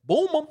that.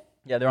 Boom.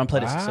 yeah, they're on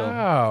Pledis.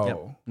 Wow. So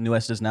yep.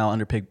 Newest is now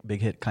under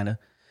Big Hit, kind of.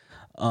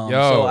 Yo.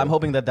 So I'm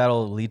hoping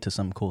that'll lead to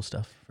some cool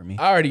stuff for me.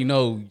 I already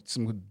know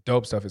some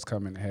dope stuff is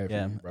coming heavy,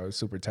 Yeah. bro.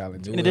 Super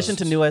talented. In addition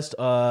to Newest,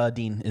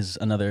 Dean is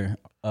another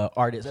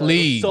artist.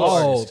 Please. Solo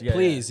Oh, artist. Yeah,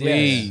 please. yeah.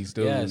 Please,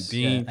 dude. Yes.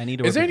 Dean. I need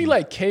to Is work there with any you.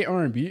 like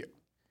K-R&B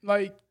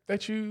like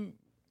that you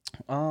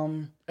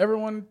ever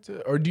wanted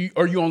to,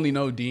 or you only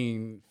know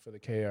Dean for the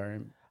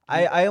K-R&B?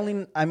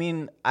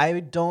 I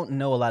don't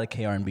know a lot of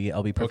K-R&B.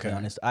 I'll be perfectly Okay.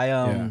 honest.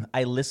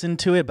 I listen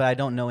to it, but I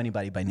don't know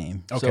anybody by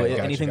name. So Okay,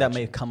 anything gotcha. that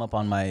may come up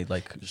on my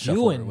like You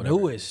shuffle or and whatever,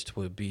 Newest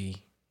would be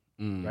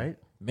right?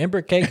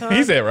 Remember K-Con?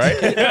 He said, right?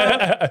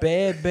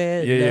 Bad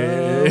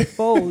love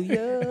for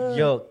ya.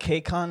 Yo,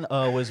 K-Con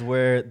was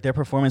where their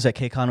performance at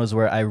K-Con was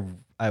where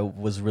I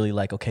was really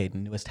like, okay,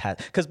 Newest hat.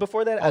 Because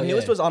before that,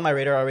 Newest was on my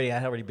radar already. I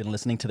had already been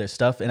listening to their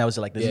stuff, and I was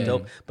like, this is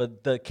dope.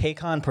 But the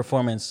K-Con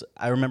performance,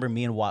 I remember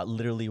me and Watt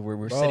literally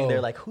were sitting there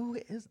like, who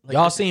is... Like,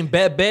 y'all seen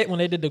Bet when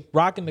they did the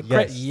Rock and the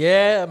Crack?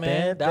 Yeah,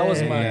 man. That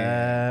was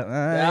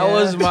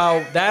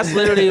my... That's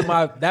literally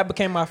that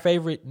became my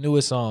favorite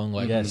Newest song,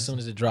 like, as soon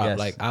as it dropped.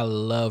 Like, I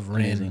love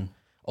Ren. Amazing.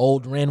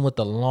 Old Ren with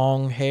the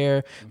long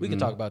hair. We can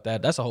talk about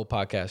that. That's a whole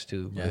podcast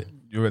too. But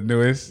you with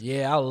Newest?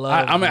 Yeah, I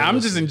love.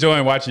 I'm just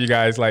enjoying watching you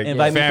guys like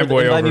fanboy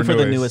over Invite me for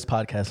the Newest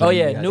podcast. Oh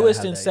yeah,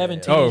 Newest and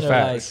 17. Oh,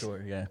 facts.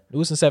 Like, sure,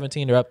 Newest and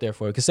 17 are up there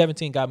for it because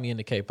 17 got me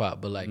into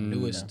K-pop, but like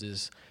Newest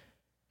is.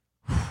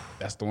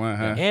 That's the one,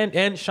 huh?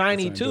 And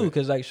Shiny too,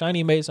 because like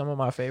Shiny made some of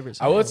my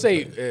favorites. I would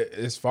say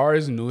as far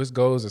as Newest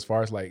goes, as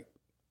far as like,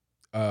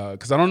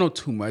 because I don't know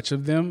too much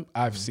of them.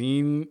 I've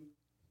seen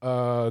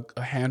a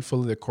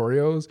handful of the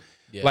choreos.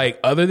 Yeah. Like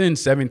other than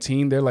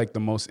 17, they're like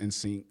the most in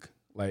sync.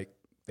 Like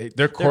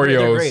their choreos,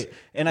 they're great.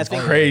 And I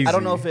think crazy. I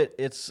don't know if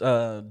it's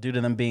due to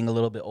them being a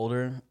little bit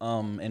older,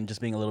 and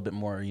just being a little bit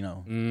more,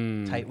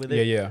 tight with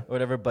it, or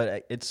whatever.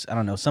 But it's I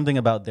don't know, something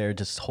about their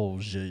just whole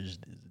vibe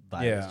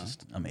is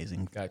just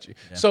amazing. Got you.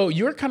 Yeah. So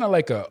you're kind of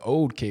like an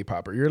old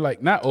K-popper. You're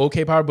like not old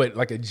K-popper, but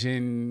like a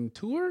Gen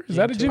 2er. Is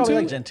that a Gen 2?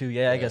 Like Gen 2,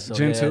 yeah, I guess so.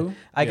 Gen 2.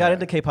 I got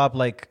into K-pop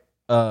like.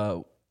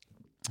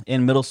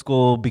 In middle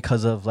school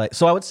because of like,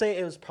 so I would say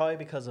it was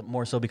probably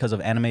more so because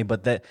of anime,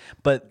 but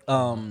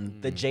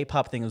the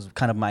J-pop thing was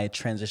kind of my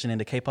transition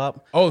into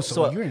K-pop. Oh,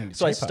 so you're into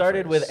so I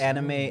started with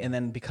anime, and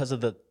then because of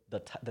the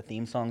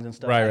theme songs and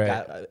stuff,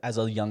 as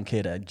a young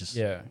kid, I just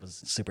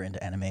was super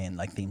into anime and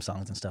like theme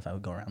songs and stuff. I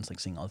would go around like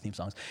singing all the theme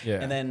songs. Yeah.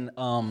 And then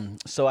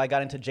so I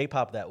got into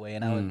J-pop that way,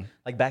 and I would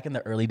like back in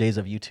the early days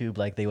of YouTube,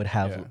 like they would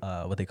have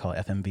what they call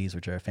FMVs,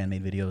 which are fan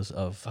made videos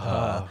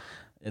of.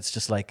 It's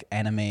just like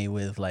anime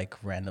with like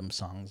random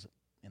songs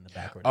in the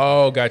background.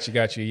 Oh, got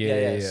you.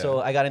 Yeah. So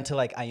I got into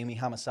like Ayumi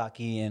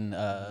Hamasaki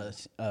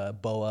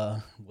and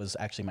BoA was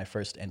actually my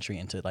first entry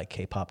into like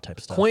K-pop type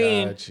stuff.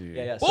 Queen.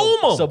 Yeah.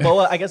 So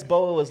BoA, I guess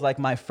BoA was like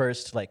my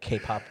first like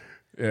K-pop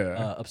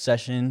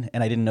obsession,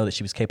 and I didn't know that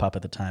she was K-pop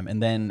at the time.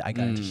 And then I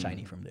got into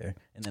Shiny from there,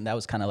 and then that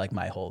was kind of like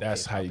my whole.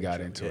 That's K-pop how you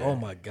got into it. Oh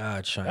my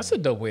God, Shiny! That's a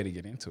dope way to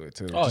get into it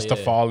too. Just to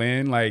fall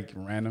in like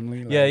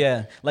randomly. Like,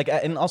 yeah. Like,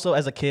 and also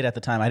as a kid at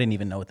the time, I didn't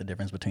even know what the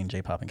difference between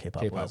J-pop and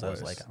K-pop was. I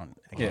was like,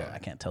 I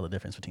can't tell the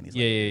difference between these.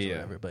 Or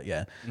whatever, but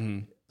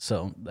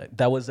so like,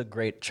 that was a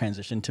great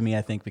transition to me,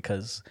 I think,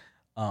 because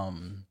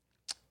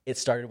it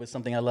started with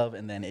something I love,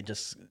 and then it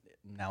just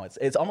now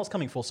it's almost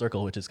coming full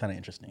circle, which is kind of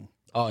interesting.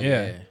 Oh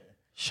yeah.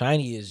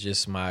 Shiny is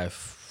just my...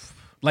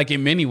 Like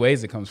in many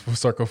ways, it comes full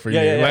circle for you.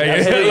 I'm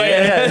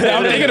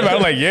thinking about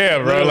it,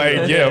 like, bro.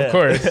 Like, of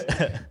course.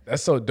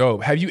 That's so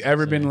dope. Have you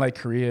ever been to like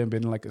Korea and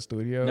been in like a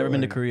studio? Never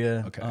been to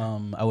Korea. Okay.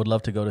 I would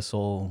love to go to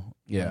Seoul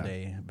one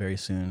day, very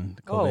soon.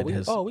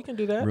 COVID we can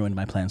do that. Ruined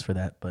my plans for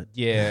that, but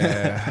we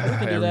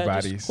can do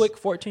that. Just quick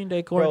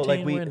 14-day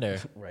quarantine. We're in there.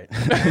 Right.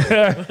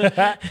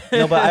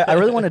 No, but I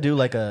really want to do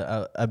like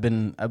I've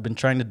been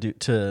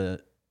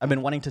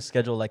wanting to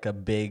schedule like a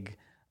big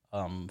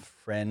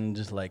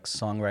friend like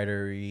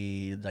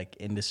songwritery like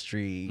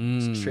industry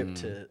trip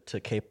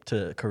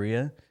to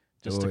Korea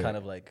just to kind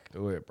of like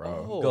do it,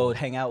 bro. Go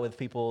hang out with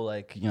people,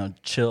 like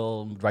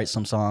chill, write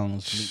some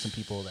songs, meet some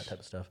people, that type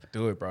of stuff.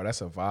 Do it, bro.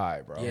 That's a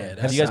vibe, bro. Yeah,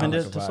 have you guys been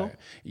to Seoul?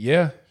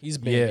 Yeah, he's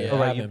been.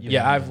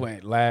 I've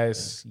went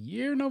last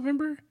year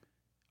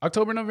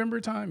October,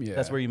 November time. Yeah,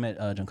 that's where you met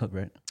Jungkook,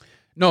 right?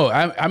 No,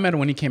 I met him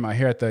when he came out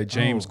here at the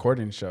James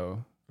Corden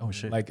show. Oh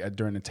shit! Like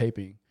during the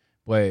taping.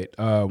 But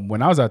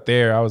when I was out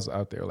there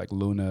like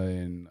Luna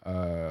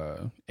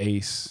and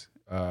Ace,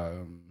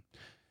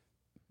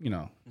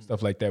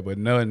 stuff like that. But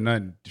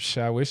none.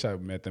 I wish I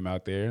met them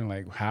out there. And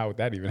like, how would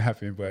that even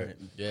happen? But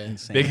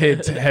big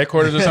hit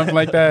headquarters or something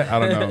like that. I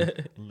don't know.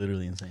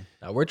 Literally insane.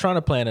 Now, we're trying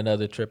to plan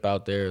another trip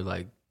out there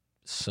like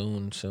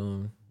soon.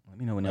 Let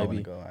me know when I want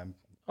to go.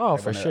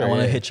 For sure. I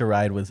want to hitch a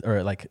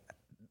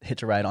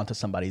ride onto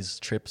somebody's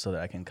trip so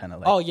that I can kind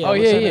of like.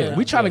 Yeah.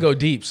 We trying to go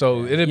deep,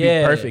 so it'll be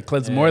perfect.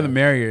 Cause more the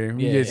merrier.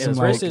 We get some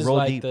like roll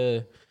like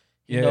deep.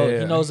 He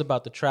knows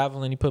about the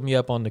travel, and he put me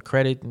up on the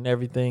credit and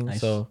everything. Nice.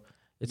 So.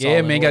 It's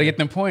man, gotta get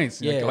them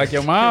points. Like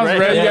your mom's,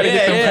 bro. You gotta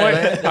get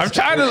them points. I'm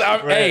trying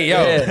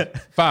to,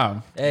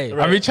 fam.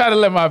 I be trying to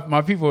let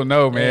my people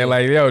know, man.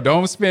 Like,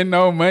 don't spend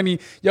no money.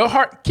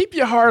 Keep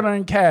your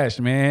hard-earned cash,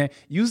 man.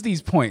 Use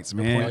these points,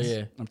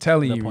 man. I'm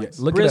telling you,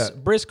 look it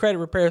up. BRIS Credit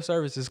Repair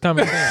Service is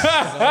coming soon.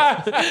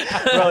 Bro,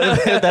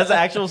 if that's an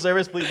actual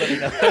service, please let me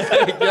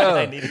know.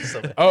 I needed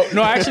something. Oh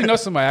no, I actually know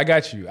somebody. I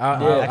got you.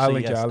 I'll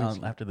link you.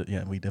 After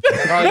we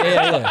definitely.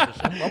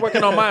 I'm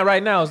working on mine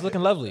right now. It's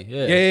looking lovely.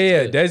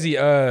 Yeah.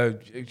 Dezzy.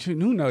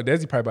 Who knows?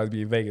 Dezzy probably about to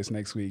be in Vegas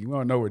next week. We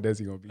don't know where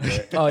Dezzy gonna be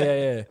at.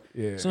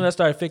 Yeah. As soon as I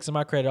started fixing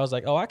my credit, I was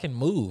like, I can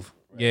move.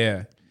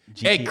 Yeah.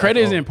 Hey, credit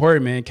is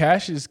important, man.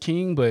 Cash is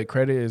king, but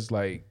credit is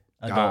like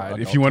God,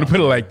 if you want to put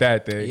it like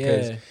that, then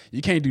because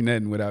you can't do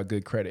nothing without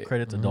good credit.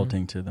 Credit's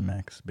adulting to the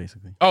max,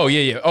 basically. Oh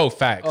yeah. Oh,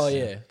 facts. Oh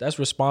yeah, that's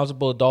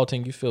responsible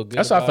adulting. You feel good.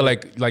 That's why I feel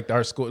like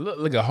our school.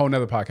 Look, a whole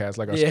nother podcast.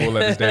 Like our school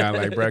let us down,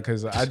 like bro,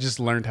 because I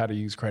just learned how to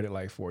use credit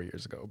like 4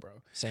 years ago, bro.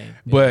 Same.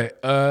 But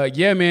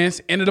yeah, man, it's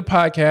the end of the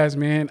podcast,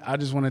 man. I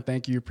just want to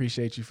thank you,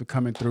 appreciate you for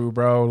coming through,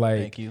 bro. Like,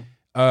 thank you.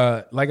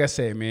 Like I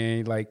said,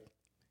 man, like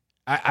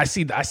I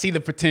see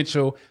the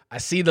potential. I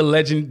see the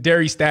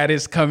legendary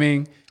status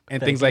coming.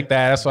 And things like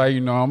that. That's why,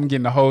 I'm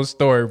getting the whole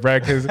story, bro.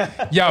 Because,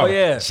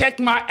 check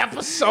my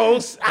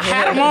episodes. I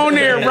had him on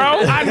there,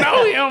 bro. I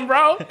know him,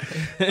 bro.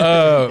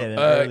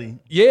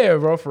 Yeah,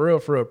 bro. For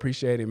real.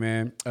 Appreciate it,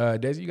 man.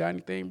 Dezzy, you got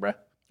anything, bro?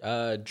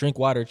 Drink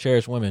water,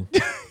 cherish women.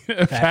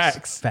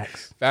 Facts.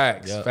 All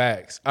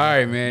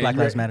right, man. Black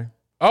Lives Matter.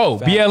 Oh,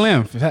 facts.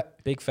 BLM.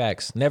 Big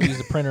facts. Never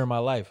used a printer in my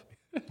life.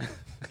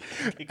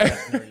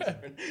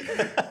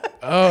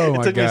 Oh, my God.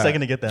 It took me a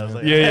second to get that. I was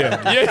like,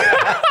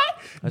 yeah.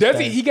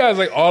 Dezzy, he got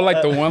like all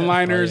like the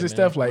one-liners and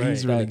stuff. Like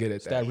he's really good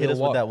at that. He hit us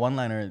with that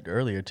one-liner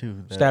earlier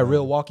too. It's that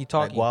real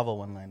walkie-talkie. That guava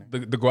one-liner.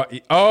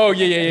 Oh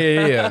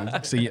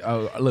yeah. See,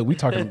 look, we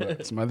talking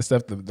about some other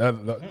stuff the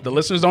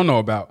listeners don't know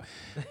about.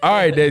 All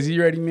right, Dezzy,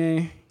 you ready,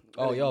 man?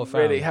 Oh, yo,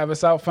 fam. Ready? Have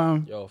us out,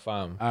 fam? Yo,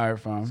 fam. All right,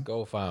 fam. Let's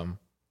go, fam.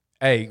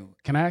 Hey,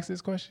 can I ask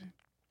this question?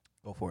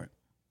 Go for it.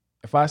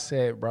 If I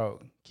said, bro,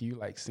 can you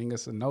like sing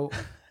us a note?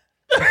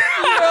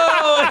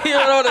 You're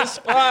on the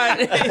spot.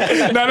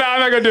 No, I'm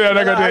not gonna do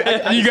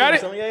it. You got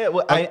it? Yeah.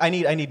 Well, I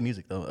need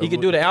music though. He can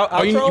do the outro.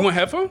 Oh, you want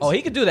headphones? Oh,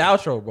 he can do the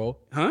outro, bro.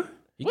 Huh?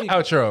 What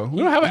outro? We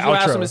don't have an outro. You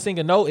ask him outro. to sing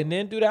a note and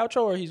then do the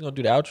outro, or he's gonna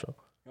do the outro? You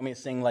want me to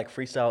sing like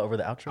freestyle over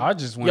the outro? I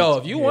just want. Yo,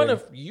 if you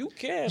wanna, you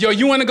can. Yo,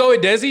 you wanna go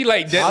with Dezzy?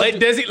 Like let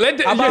Dezzy.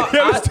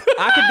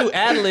 I could do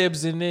ad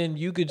libs and then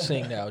you could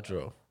sing the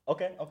outro.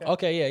 Okay.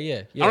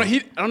 Yeah. I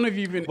don't know if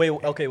you even. Wait.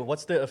 Okay.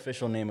 What's the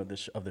official name of the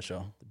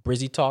show?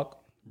 Brizzy Talk.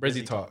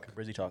 Brizzy Talk.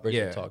 Brizzy Talk.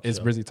 It's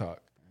Brizzy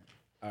Talk.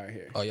 All right,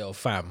 here. Oh, yo,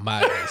 fam,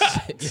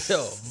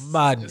 madness.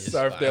 Madness.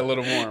 Surf that a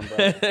little warm,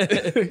 bro.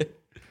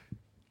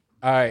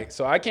 All right,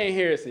 so I can't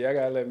hear it, so y'all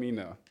gotta let me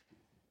know.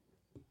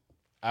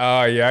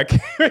 Oh yeah, I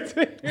can't hear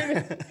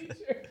it.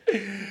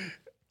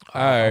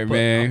 All right,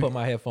 man. I'll put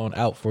my headphone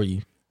out for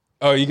you.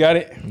 Oh, you got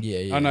it?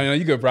 Yeah. Oh no,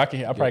 you good, bro. I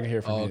probably can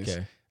hear from this.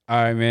 Okay.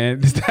 All right, man.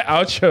 The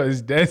outro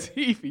is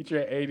Dezzy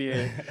featuring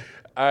ADN.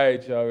 All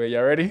right, y'all.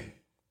 Y'all ready?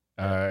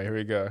 All right, here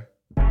we go.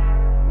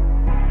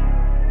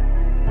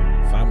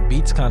 Fam,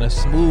 beats kind of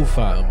smooth,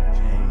 fam.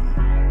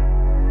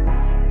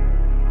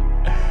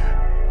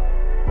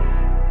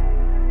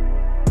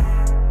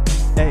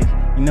 Hey,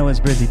 you know it's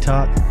Brizzy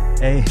Talk.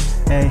 Hey,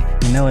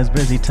 you know it's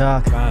Brizzy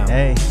Talk. Fam.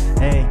 Hey,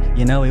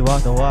 you know we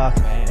walk the walk.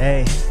 Fam.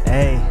 Hey,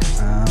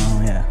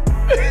 oh yeah.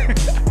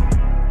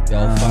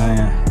 Yo, fam.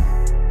 Yeah.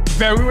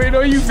 Fam, we waiting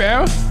on you,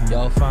 fam.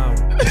 Yo, fam.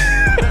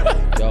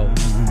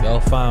 Yo,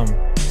 fam.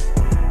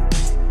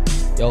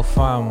 Yo,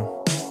 fam.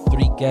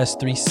 3 guests,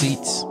 3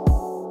 seats.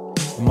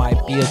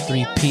 Might be a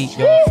 3-peat.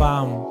 Yo,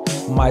 fam.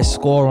 Might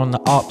score on the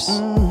ops.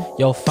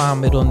 Yo,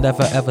 fam, it'll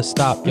never ever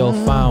stop. Yo,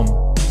 fam.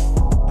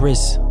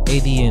 BRIS,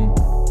 ADN.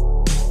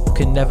 You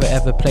can never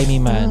ever play me,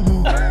 man.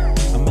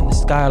 I'm in the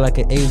sky like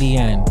an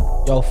alien.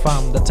 Yo,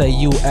 fam, that's a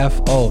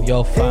UFO.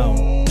 Yo, fam.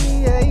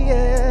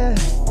 Yeah.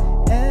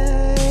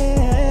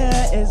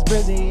 It's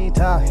Brizzy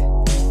Talk.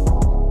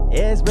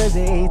 It's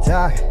Brizzy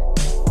Talk.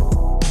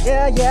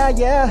 Yeah.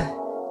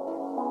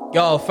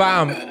 Yo,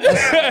 fam. Wrap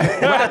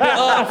it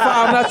up,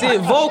 fam. That's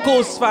it.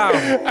 Vocals, fam.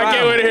 I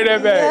can't wait to hear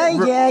that back.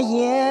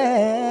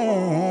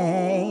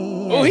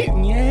 Oh,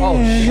 Oh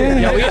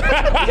shit. Yo, we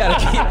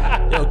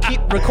gotta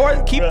keep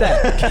recording. Keep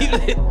that.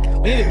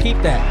 We need to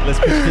keep that. Let's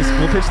pitch this.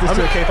 We'll pitch this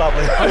to a K-pop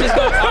later.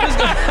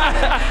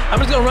 I'm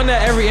just gonna run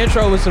that every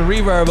intro with some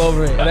reverb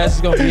over it. And that's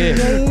just gonna be it.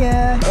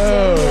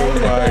 Oh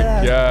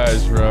my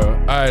gosh, bro.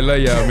 All right, love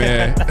y'all,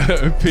 man.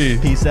 Peace.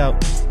 Peace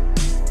out.